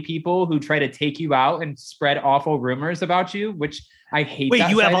catty people who try to take you out and spread awful rumors about you, which I hate. Wait,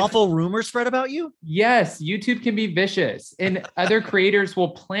 you have awful rumors spread about you? Yes, YouTube can be vicious, and other creators will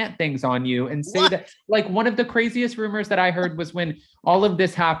plant things on you and say that. Like one of the craziest rumors that I heard was when all of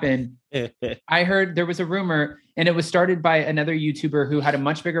this happened. I heard there was a rumor, and it was started by another YouTuber who had a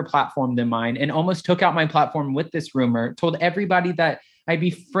much bigger platform than mine, and almost took out my platform with this rumor. Told everybody that I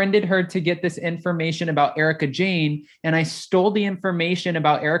befriended her to get this information about Erica Jane, and I stole the information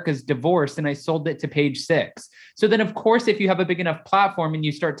about Erica's divorce and I sold it to Page Six. So then, of course, if you have a big enough platform and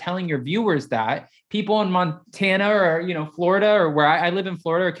you start telling your viewers that, people in Montana or, Florida, or where I live in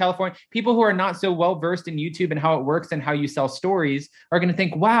Florida or California, people who are not so well versed in YouTube and how it works and how you sell stories are going to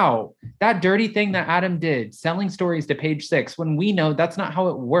think, wow, that dirty thing that Adam did, selling stories to Page Six, when we know that's not how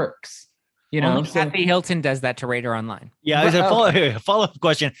it works. Kathy Hilton does that to Radar Online. Yeah, as a follow-up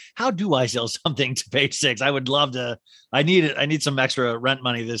question, how do I sell something to Page Six? I would love to. I need some extra rent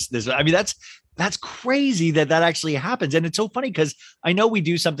money. I mean, that's crazy that actually happens, and it's so funny because I know we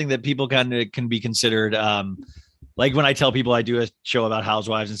do something that people kind of can be considered. Like when I tell people I do a show about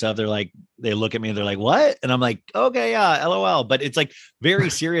housewives and stuff, they look at me and they're like, what? And I'm like, okay, yeah, LOL. But it's like very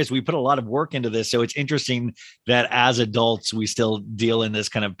serious. We put a lot of work into this. So it's interesting that as adults, we still deal in this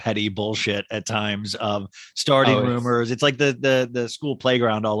kind of petty bullshit at times of starting rumors. It's like the school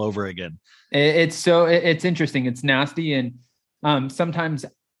playground all over again. It's interesting. It's nasty. And sometimes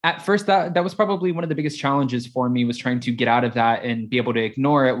at first that was probably one of the biggest challenges for me, was trying to get out of that and be able to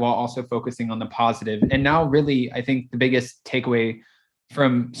ignore it while also focusing on the positive. And now really, I think the biggest takeaway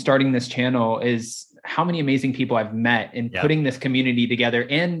from starting this channel is how many amazing people I've met in putting this community together,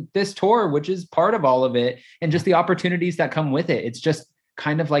 and this tour, which is part of all of it, and just the opportunities that come with it. It's just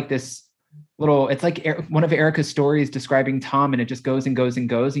kind of like this it's like one of Erica's stories describing Tom, and it just goes and goes and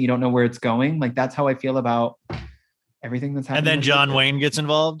goes, and you don't know where it's going. Like, that's how I feel about everything that's happening. And then John Wayne gets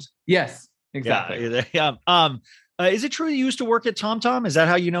involved. Yes, exactly. Yeah. Is it true you used to work at TomTom? Is that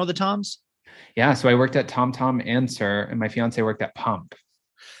how you know the Toms? Yeah. So I worked at TomTom and Sir, and my fiance worked at Pump.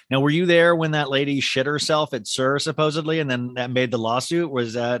 Now, were you there when that lady shit herself at Sir supposedly, and then that made the lawsuit?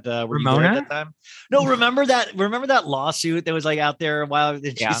 Was that were you there at that time? No, remember that? Remember that lawsuit that was like out there a while?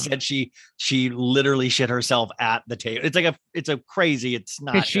 She said she literally shit herself at the table. It's a crazy. It's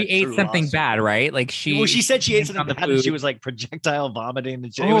not. She ate something bad, right? Like she said she ate something bad, and she was like projectile vomiting. And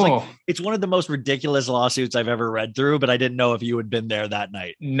it was like it's one of the most ridiculous lawsuits I've ever read through. But I didn't know if you had been there that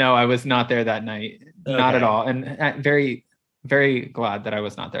night. No, I was not there that night. Okay. Not at all. And very glad that I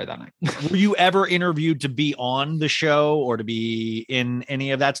was not there that night. Were you ever interviewed to be on the show or to be in any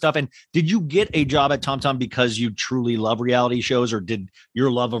of that stuff? And did you get a job at TomTom because you truly love reality shows, or did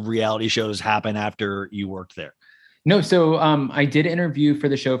your love of reality shows happen after you worked there? No. So I did interview for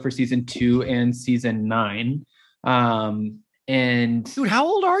the show for season 2 and season 9. And dude, how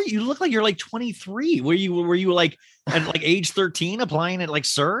old are you? You look like you're like 23. Were you like at like age 13 applying at like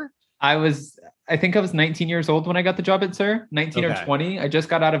Sir? I think I was 19 years old when I got the job at Sir, 19 or 20. I just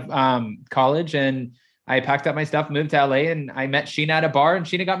got out of college, and I packed up my stuff, moved to LA, and I met Sheena at a bar, and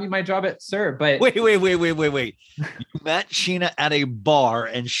Sheena got me my job at Sir. But wait. You met Sheena at a bar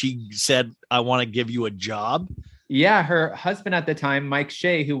and she said, I want to give you a job. Yeah. Her husband at the time, Mike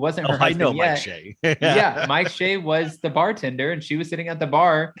Shea, who wasn't her husband I know yet. Mike Shea. Yeah. Mike Shea was the bartender, and she was sitting at the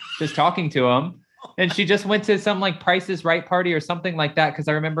bar just talking to him. And she just went to some like Price is Right party or something like that. Cause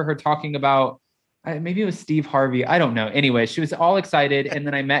I remember her talking about, maybe it was Steve Harvey. I don't know. Anyway, she was all excited. And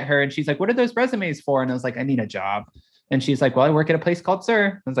then I met her and she's like, what are those resumes for? And I was like, I need a job. And she's like, well, I work at a place called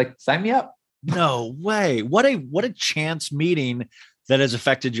Sir. I was like, sign me up. No way. What a chance meeting that has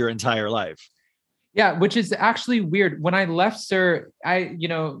affected your entire life. Yeah, which is actually weird. When I left Sir,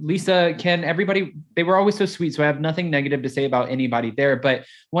 Lisa, Ken, everybody, they were always so sweet. So I have nothing negative to say about anybody there. But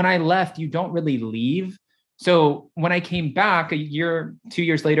when I left, you don't really leave. So when I came back 2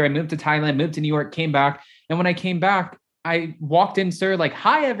 years later, I moved to Thailand, moved to New York, came back. And when I came back, I walked in Sir like,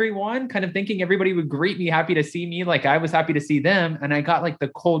 hi, everyone, kind of thinking everybody would greet me, happy to see me. Like I was happy to see them. And I got like the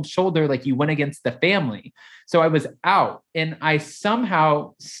cold shoulder, like you went against the family. So I was out, and I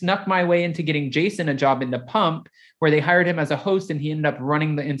somehow snuck my way into getting Jason a job in the Pump, where they hired him as a host, and he ended up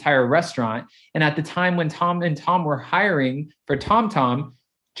running the entire restaurant. And at the time when Tom and Tom were hiring for TomTom,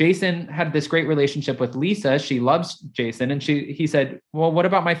 Jason had this great relationship with Lisa. She loves Jason. And he said, well, what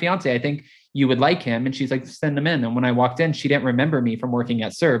about my fiance? I think you would like him. And she's like, send him in. And when I walked in, she didn't remember me from working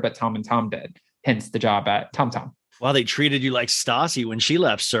at Sir, but Tom and Tom did. Hence the job at TomTom. Well, they treated you like Stassi when she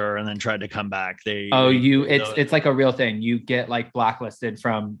left Sir and then tried to come back. It's like a real thing. You get like blacklisted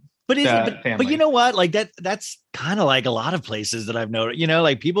from But you know what? Like that's kind of like a lot of places that I've noticed,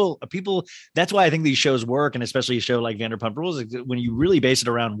 like people, that's why I think these shows work. And especially a show like Vanderpump Rules, when you really base it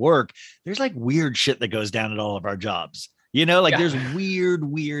around work, there's like weird shit that goes down at all of our jobs. There's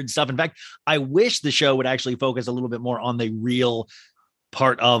weird stuff. In fact, I wish the show would actually focus a little bit more on the real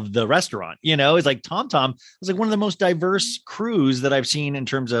part of the restaurant. It's like TomTom is like one of the most diverse crews that I've seen in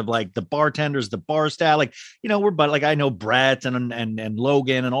terms of like the bartenders, the bar staff. Like, I know Brett and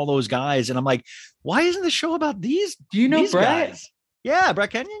Logan and all those guys. And I'm like, why isn't the show about these? Do you know these Brett? Guys? Yeah, Brett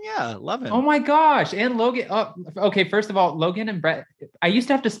Kenyon. Yeah, love him. Oh my gosh. And Logan. Oh, okay. First of all, Logan and Brett, I used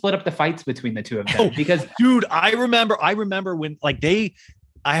to have to split up the fights between the two of them because dude, I remember when I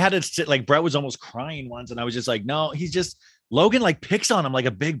had to sit, like Brett was almost crying once and I was just like, no, Logan like picks on him like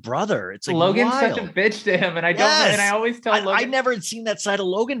a big brother. It's like Logan's wild. such a bitch to him. And I don't know. And I always tell Logan. I never had seen that side of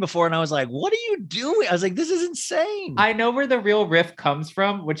Logan before. And I was like, what are you doing? I was like, this is insane. I know where the real riff comes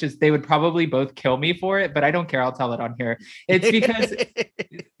from, which is they would probably both kill me for it, but I don't care. I'll tell it on here. It's because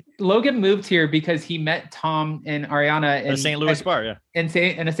Logan moved here because he met Tom and Ariana in a St. Louis bar. Yeah. In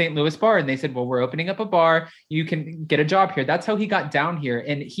a St. Louis bar. And they said, well, we're opening up a bar. You can get a job here. That's how he got down here.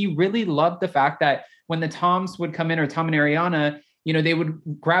 And he really loved the fact that when the Toms would come in, or Tom and Ariana, they would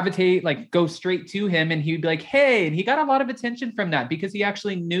gravitate, like go straight to him, and he would be like, hey, and he got a lot of attention from that because he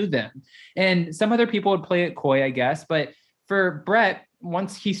actually knew them. And some other people would play it coy, I guess. But for Brett,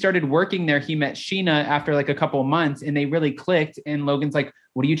 once he started working there, he met Sheena after like a couple of months, and they really clicked. And Logan's like,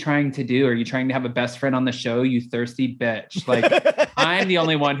 what are you trying to do? Are you trying to have a best friend on the show? You thirsty bitch. Like, I'm the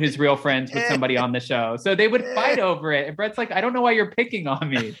only one who's real friends with somebody on the show. So they would fight over it. And Brett's like, I don't know why you're picking on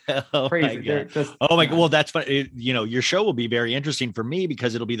me. Crazy. My God. Well, that's funny. Your show will be very interesting for me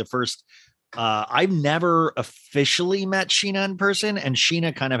because it'll be the first. I've never officially met Sheena in person, and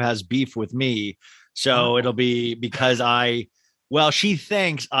Sheena kind of has beef with me. So it'll be because she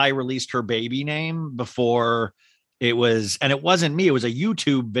thinks I released her baby name before it wasn't me. It was a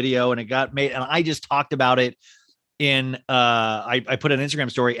YouTube video and it got made. And I just talked about it I put an Instagram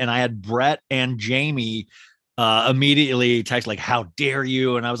story, and I had Brett and Jamie immediately text like, how dare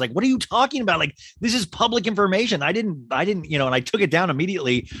you? And I was like, what are you talking about? Like, this is public information. I didn't, and I took it down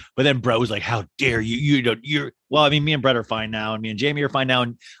immediately. But then bro was like, how dare you? Well, I mean, me and Brett are fine now, and me and Jamie are fine now.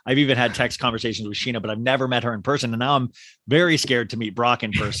 And I've even had text conversations with Sheena, but I've never met her in person. And now I'm very scared to meet Brock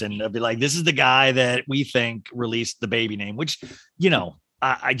in person. I'll be like, this is the guy that we think released the baby name, which,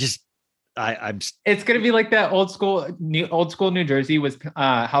 it's going to be like that old school New Jersey was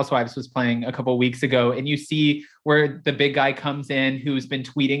Housewives was playing a couple weeks ago, and you see where the big guy comes in who's been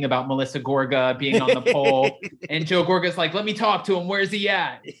tweeting about Melissa Gorga being on the poll, and Joe Gorga's like, let me talk to him, where's he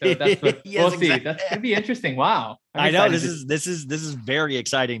at? So that's what we'll see. That's going to be interesting. Wow. I know this is very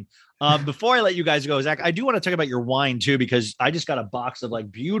exciting. Before I let you guys go, Zach, I do want to talk about your wine too, because I just got a box of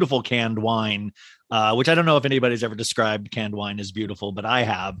like beautiful canned wine, which I don't know if anybody's ever described canned wine as beautiful, but I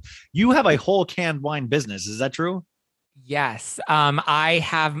have. You have a whole canned wine business. Is that true? Yes. I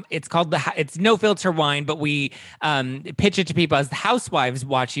have, it's no filter wine, but we pitch it to people as the housewives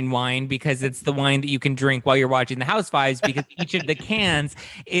watching wine, because it's the wine that you can drink while you're watching the housewives, because each of the cans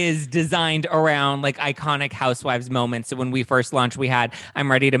is designed around like iconic housewives moments. So when we first launched, we had, I'm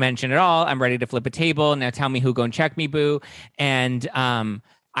ready to mention it all. I'm ready to flip a table. Now tell me who, go and check me, boo. And,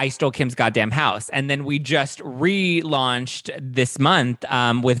 I stole Kim's goddamn house. And then we just relaunched this month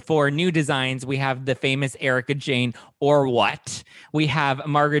with 4 new designs. We have the famous Erica Jane, or what? We have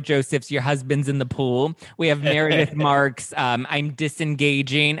Margaret Joseph's Your Husband's in the Pool. We have Meredith Marks' I'm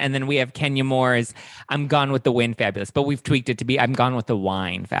Disengaging. And then we have Kenya Moore's I'm Gone with the Wind Fabulous. But we've tweaked it to be I'm Gone with the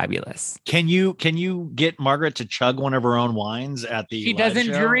Wine Fabulous. Can you get Margaret to chug one of her own wines at the She doesn't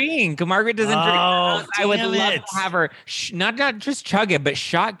show? Drink. Margaret doesn't drink. I would love it. to have her not just chug it, but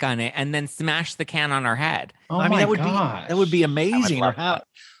shotgun it and then smash the can on her head. I mean, that would be amazing.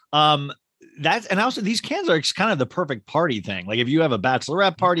 That's, and also these cans are kind of the perfect party thing. Like if you have a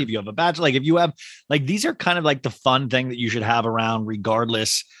bachelorette party, if you have a bachelor, like if you have, like, these are kind of like the fun thing that you should have around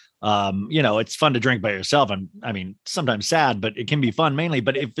regardless. It's fun to drink by yourself. I mean, sometimes sad, but it can be fun mainly.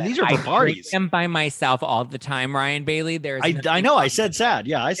 But if these are for parties, I am by myself all the time, Ryan Bailey. I know I said sad.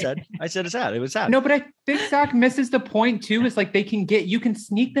 Yeah, I said it's sad. It was sad. No, but I think Zach misses the point too. Is like you can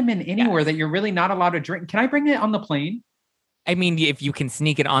sneak them in anywhere that you're really not allowed to drink. Can I bring it on the plane? I mean, if you can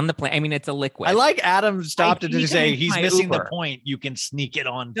sneak it on the plane, I mean, it's a liquid. I like Adam stopped it to say he's missing the point. You can sneak it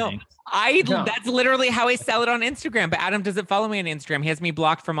on. That's literally how I sell it on Instagram. But Adam doesn't follow me on Instagram. He has me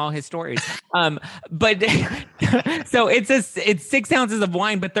blocked from all his stories. But so it's 6 ounces of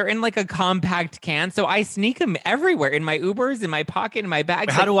wine, but they're in like a compact can. So I sneak them everywhere, in my Ubers, in my pocket, in my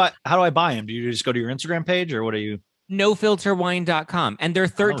bag. How do I buy them? Do you just go to your Instagram page, or what are you? nofilterwine.com, and they're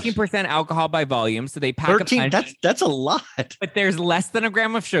 13% alcohol by volume, so they pack 13. That's a lot, but there's less than a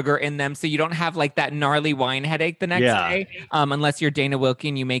gram of sugar in them, so you don't have like that gnarly wine headache the next day, unless you're Dana Wilkie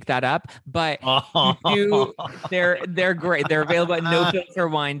and you make that up. But they're great. They're available at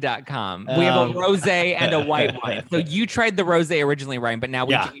nofilterwine.com. We have a rosé and a white wine. So you tried the rosé originally, Ryan, but now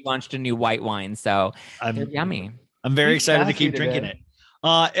we launched a new white wine, so they're yummy. I'm very excited to keep drinking it.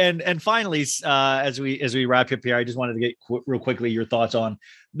 And finally, as we wrap up here, I just wanted to get real quickly your thoughts on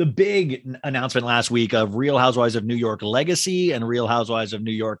the big announcement last week of Real Housewives of New York Legacy and Real Housewives of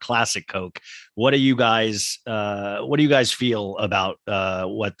New York Classic Coke. What do you guys feel about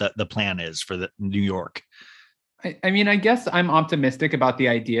what the plan is for the New York? I mean, I guess I'm optimistic about the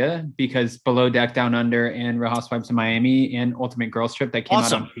idea because Below Deck Down Under and Real Housewives of Miami and Ultimate Girls Trip that came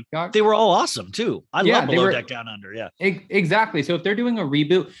out on Peacock. They were all awesome too. I love Below Deck Down Under. Yeah, exactly. So if they're doing a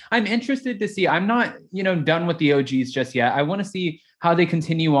reboot, I'm interested to see. I'm not, done with the OGs just yet. I want to see how they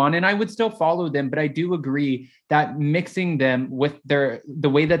continue on, and I would still follow them. But I do agree that mixing them with the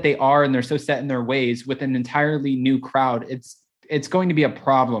way that they are, and they're so set in their ways, with an entirely new crowd, it's going to be a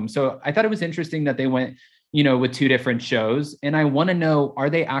problem. So I thought it was interesting that they went, with 2 different shows. And I want to know, are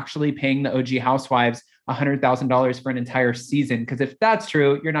they actually paying the OG Housewives $100,000 for an entire season? Because if that's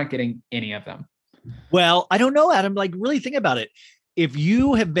true, you're not getting any of them. Well, I don't know, Adam. Like, really think about it. If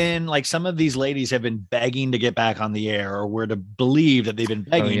you have been like some of these ladies have been begging to get back on the air, or were to believe that they've been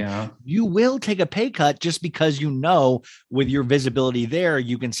begging, you will take a pay cut just because with your visibility there,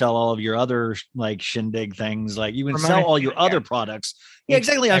 you can sell all of your other like shindig things. Like you can sell all your other products. Yeah,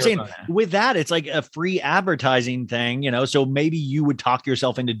 exactly. I'm saying with that, it's like a free advertising thing, so maybe you would talk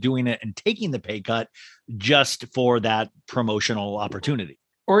yourself into doing it and taking the pay cut just for that promotional opportunity.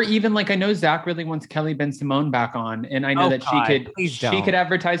 Or even like, I know Zach really wants Kelly Ben Simone back on, and I know that she could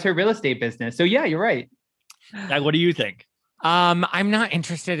advertise her real estate business. So yeah, you're right. Zach, what do you think? I'm not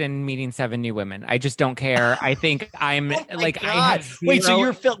interested in meeting 7 new women. I just don't care. I think I'm Wait,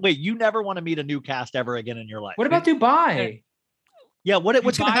 so you never want to meet a new cast ever again in your life? What about Dubai? Yeah, what's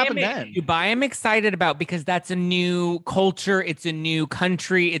going to happen then? Dubai, I'm excited about because that's a new culture. It's a new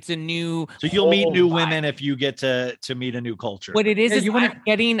country. It's a new. So you'll meet new vibe. women if you get to meet a new culture. What it is you wanna- I'm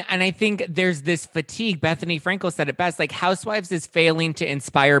getting, and I think there's this fatigue. Bethany Frankel said it best. Like Housewives is failing to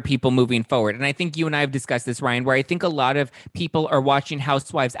inspire people moving forward, and I think you and I have discussed this, Ryan. Where I think a lot of people are watching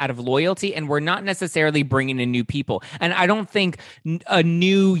Housewives out of loyalty, and we're not necessarily bringing in new people. And I don't think a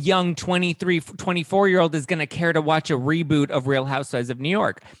new young 23, 24-year-old is going to care to watch a reboot of Real Housewives of New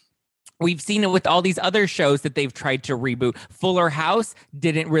York. We've seen it with all these other shows that they've tried to reboot. Fuller House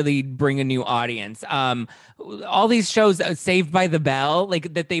didn't really bring a new audience. All these shows, Saved by the Bell,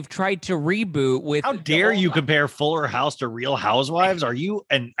 like that they've tried to reboot with. How dare you compare Fuller House to Real Housewives? Are you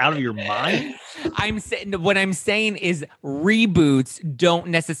out of your mind? What I'm saying is reboots don't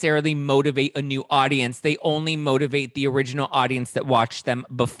necessarily motivate a new audience. They only motivate the original audience that watched them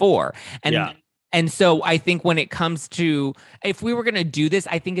before. And so I think when it comes to, if we were going to do this,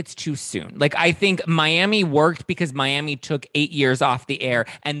 I think it's too soon. Like, I think Miami worked because Miami took 8 years off the air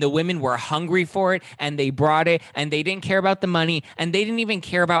and the women were hungry for it and they brought it and they didn't care about the money and they didn't even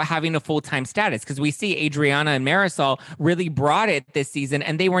care about having a full-time status because we see Adriana and Marisol really brought it this season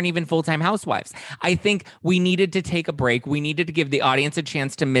and they weren't even full-time housewives. I think we needed to take a break. We needed to give the audience a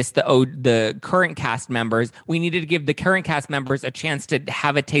chance to miss the current cast members. We needed to give the current cast members a chance to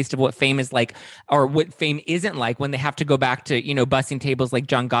have a taste of what fame is like, or what fame isn't like when they have to go back to, bussing tables like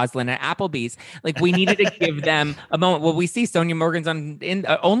John Goslin at Applebee's. Like, we needed to give them a moment. Well, we see Sonia Morgan's on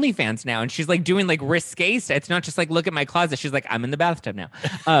OnlyFans now, and she's like doing like risque stuff. It's not just like, look at my closet. She's like, I'm in the bathtub now.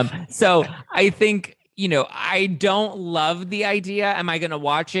 So I think, I don't love the idea. Am I going to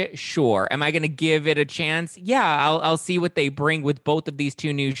watch it? Sure. Am I going to give it a chance? Yeah, I'll see what they bring with both of these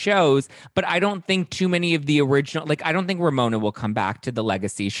two new shows. But I don't think too many of the original, like, I don't think Ramona will come back to the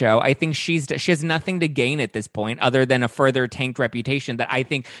Legacy show. I think she has nothing to gain at this point other than a further tanked reputation. That I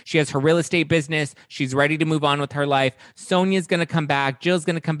think she has her real estate business. She's ready to move on with her life. Sonia's going to come back. Jill's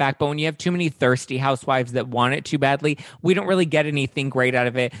going to come back. But when you have too many thirsty housewives that want it too badly, we don't really get anything great out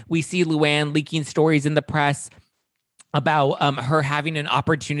of it. We see Luann leaking stories in the press about her having an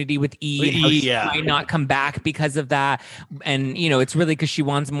opportunity with E and how she might not come back because of that. And, it's really because she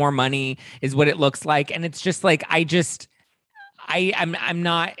wants more money is what it looks like. And it's just like, I'm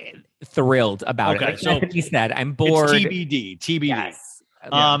not thrilled about it. Like So he said, I'm bored. It's TBD. Yes.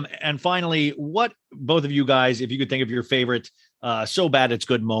 And finally, what both of you guys, if you could think of your favorite so bad it's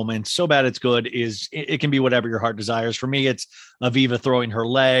good moment. So bad it's good is it can be whatever your heart desires. For me, it's Aviva throwing her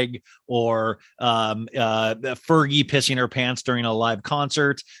leg or Fergie pissing her pants during a live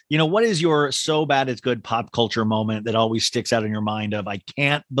concert. What is your so bad it's good pop culture moment that always sticks out in your mind of, I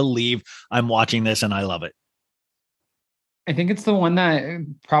can't believe I'm watching this and I love it? I think it's the one that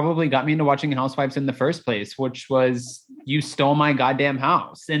probably got me into watching Housewives in the first place, which was "You stole my goddamn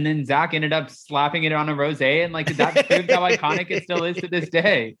house." And then Zach ended up slapping it on a rosé. And like, that proves how iconic it still is to this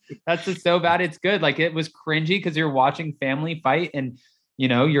day. That's just so bad it's good. Like, it was cringy because you're watching family fight and,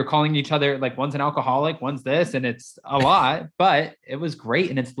 you're calling each other, like, one's an alcoholic, one's this, and it's a lot, but it was great.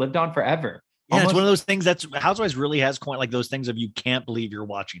 And it's lived on forever. Yeah, it's one of those things that's Housewives really has coined, like those things of, you can't believe you're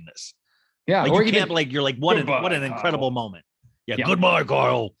watching this. Yeah. Like, you can't, like, you're like, what an incredible moment. Yeah. Goodbye,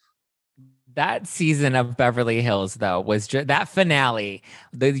 Carl. That season of Beverly Hills, though, was that finale.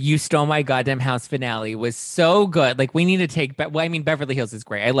 The "You Stole My Goddamn House" finale was so good. Like, we need to take. Beverly Hills is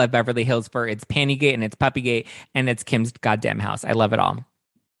great. I love Beverly Hills for its Pantygate and its Puppygate and its Kim's goddamn house. I love it all.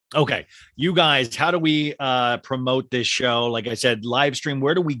 Okay, you guys, how do we promote this show? Like I said, live stream.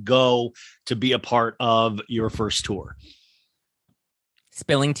 Where do we go to be a part of your first tour?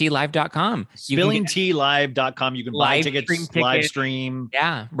 SpillingTeaLive.com. SpillingTeaLive.com. You can buy tickets, live stream.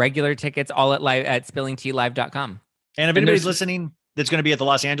 Yeah, regular tickets, all at SpillingTeaLive.com. And if anybody's listening that's going to be at the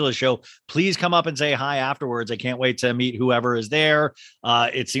Los Angeles show, please come up and say hi afterwards. I can't wait to meet whoever is there.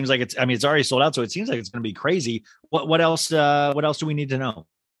 It seems like it's already sold out, so it seems like it's going to be crazy. What else do we need to know?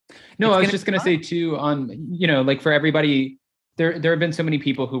 No, I was just going to say too, like, for everybody, there have been so many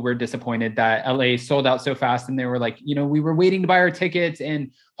people who were disappointed that LA sold out so fast, and they were like, we were waiting to buy our tickets,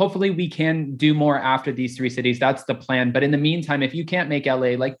 and hopefully we can do more after these three cities. That's the plan. But in the meantime, if you can't make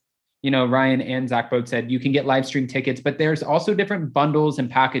LA, like, Ryan and Zach both said, you can get live stream tickets, but there's also different bundles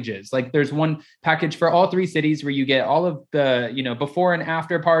and packages. Like, there's one package for all three cities where you get all of the, before and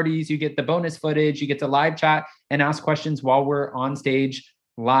after parties, you get the bonus footage, you get to live chat and ask questions while we're on stage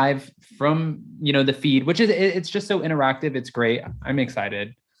live from, the feed, which is, it's just so interactive. It's great. I'm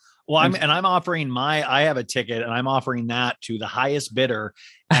excited. Well, I'm offering I have a ticket and I'm offering that to the highest bidder.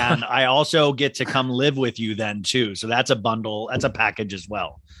 And I also get to come live with you then too. So that's a bundle. That's a package as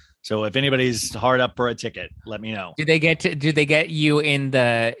well. So if anybody's hard up for a ticket, let me know. Do they get you in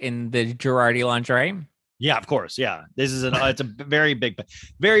the Girardi lingerie? Yeah, of course. Yeah. This is it's a very big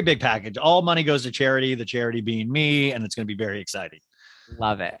package. All money goes to charity, the charity being me, and it's going to be very exciting.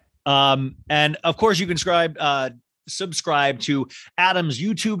 Love it. And of course you can subscribe to Adam's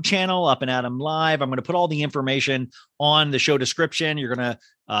YouTube channel, Up and Adam Live. I'm going to put all the information on the show description. You're going to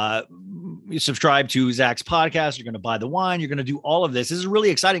subscribe to Zach's podcast. You're going to buy the wine. You're going to do all of this. This is really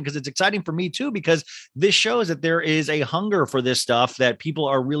exciting because it's exciting for me too, because this shows that there is a hunger for this stuff, that people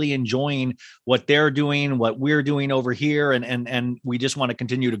are really enjoying what they're doing, what we're doing over here. And we just want to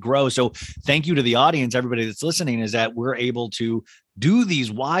continue to grow. So thank you to the audience, everybody that's listening, is that we're able to do these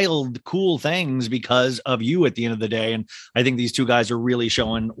wild, cool things because of you at the end of the day. And I think these two guys are really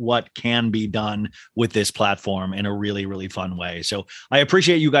showing what can be done with this platform in a really, really fun way. So I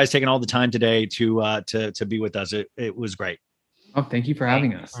appreciate you guys taking all the time today to be with us. It was great. Oh, thank you for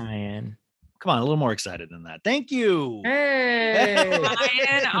having us. Ryan. Come on, a little more excited than that. Thank you. Hey.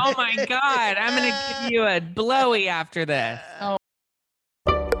 Ryan, oh my God. I'm going to give you a blowy after this.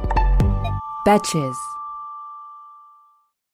 Betches.